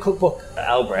favourite cookbook?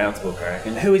 Al Brown's book, I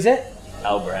reckon. Who is it?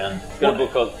 Al Brown. He's got a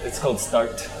book called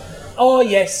Stoked. Oh,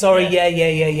 yes, sorry.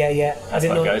 Yeah. That's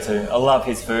my go-to. I love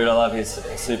his food. I love his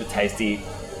super tasty,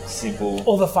 simple...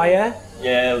 Over fire?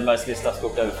 Yeah, most of his stuff's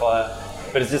cooked over fire.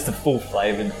 But it's just the full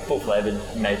flavoured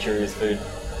nature of his food.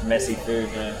 Messy food,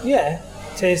 Yeah.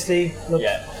 Tasty. Look,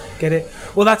 yeah. Get it.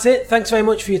 Well, that's it. Thanks very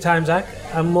much for your time, Zach.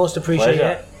 I most appreciate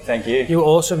Pleasure. it. Thank you. You're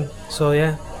awesome. So,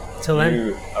 yeah. Till then.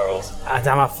 You are awesome. balls.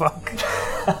 Damn, fuck.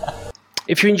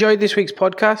 If you enjoyed this week's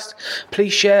podcast,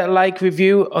 please share, like,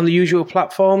 review on the usual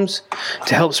platforms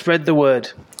to help spread the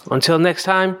word. Until next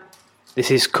time,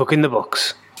 this is Cooking the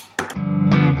Books.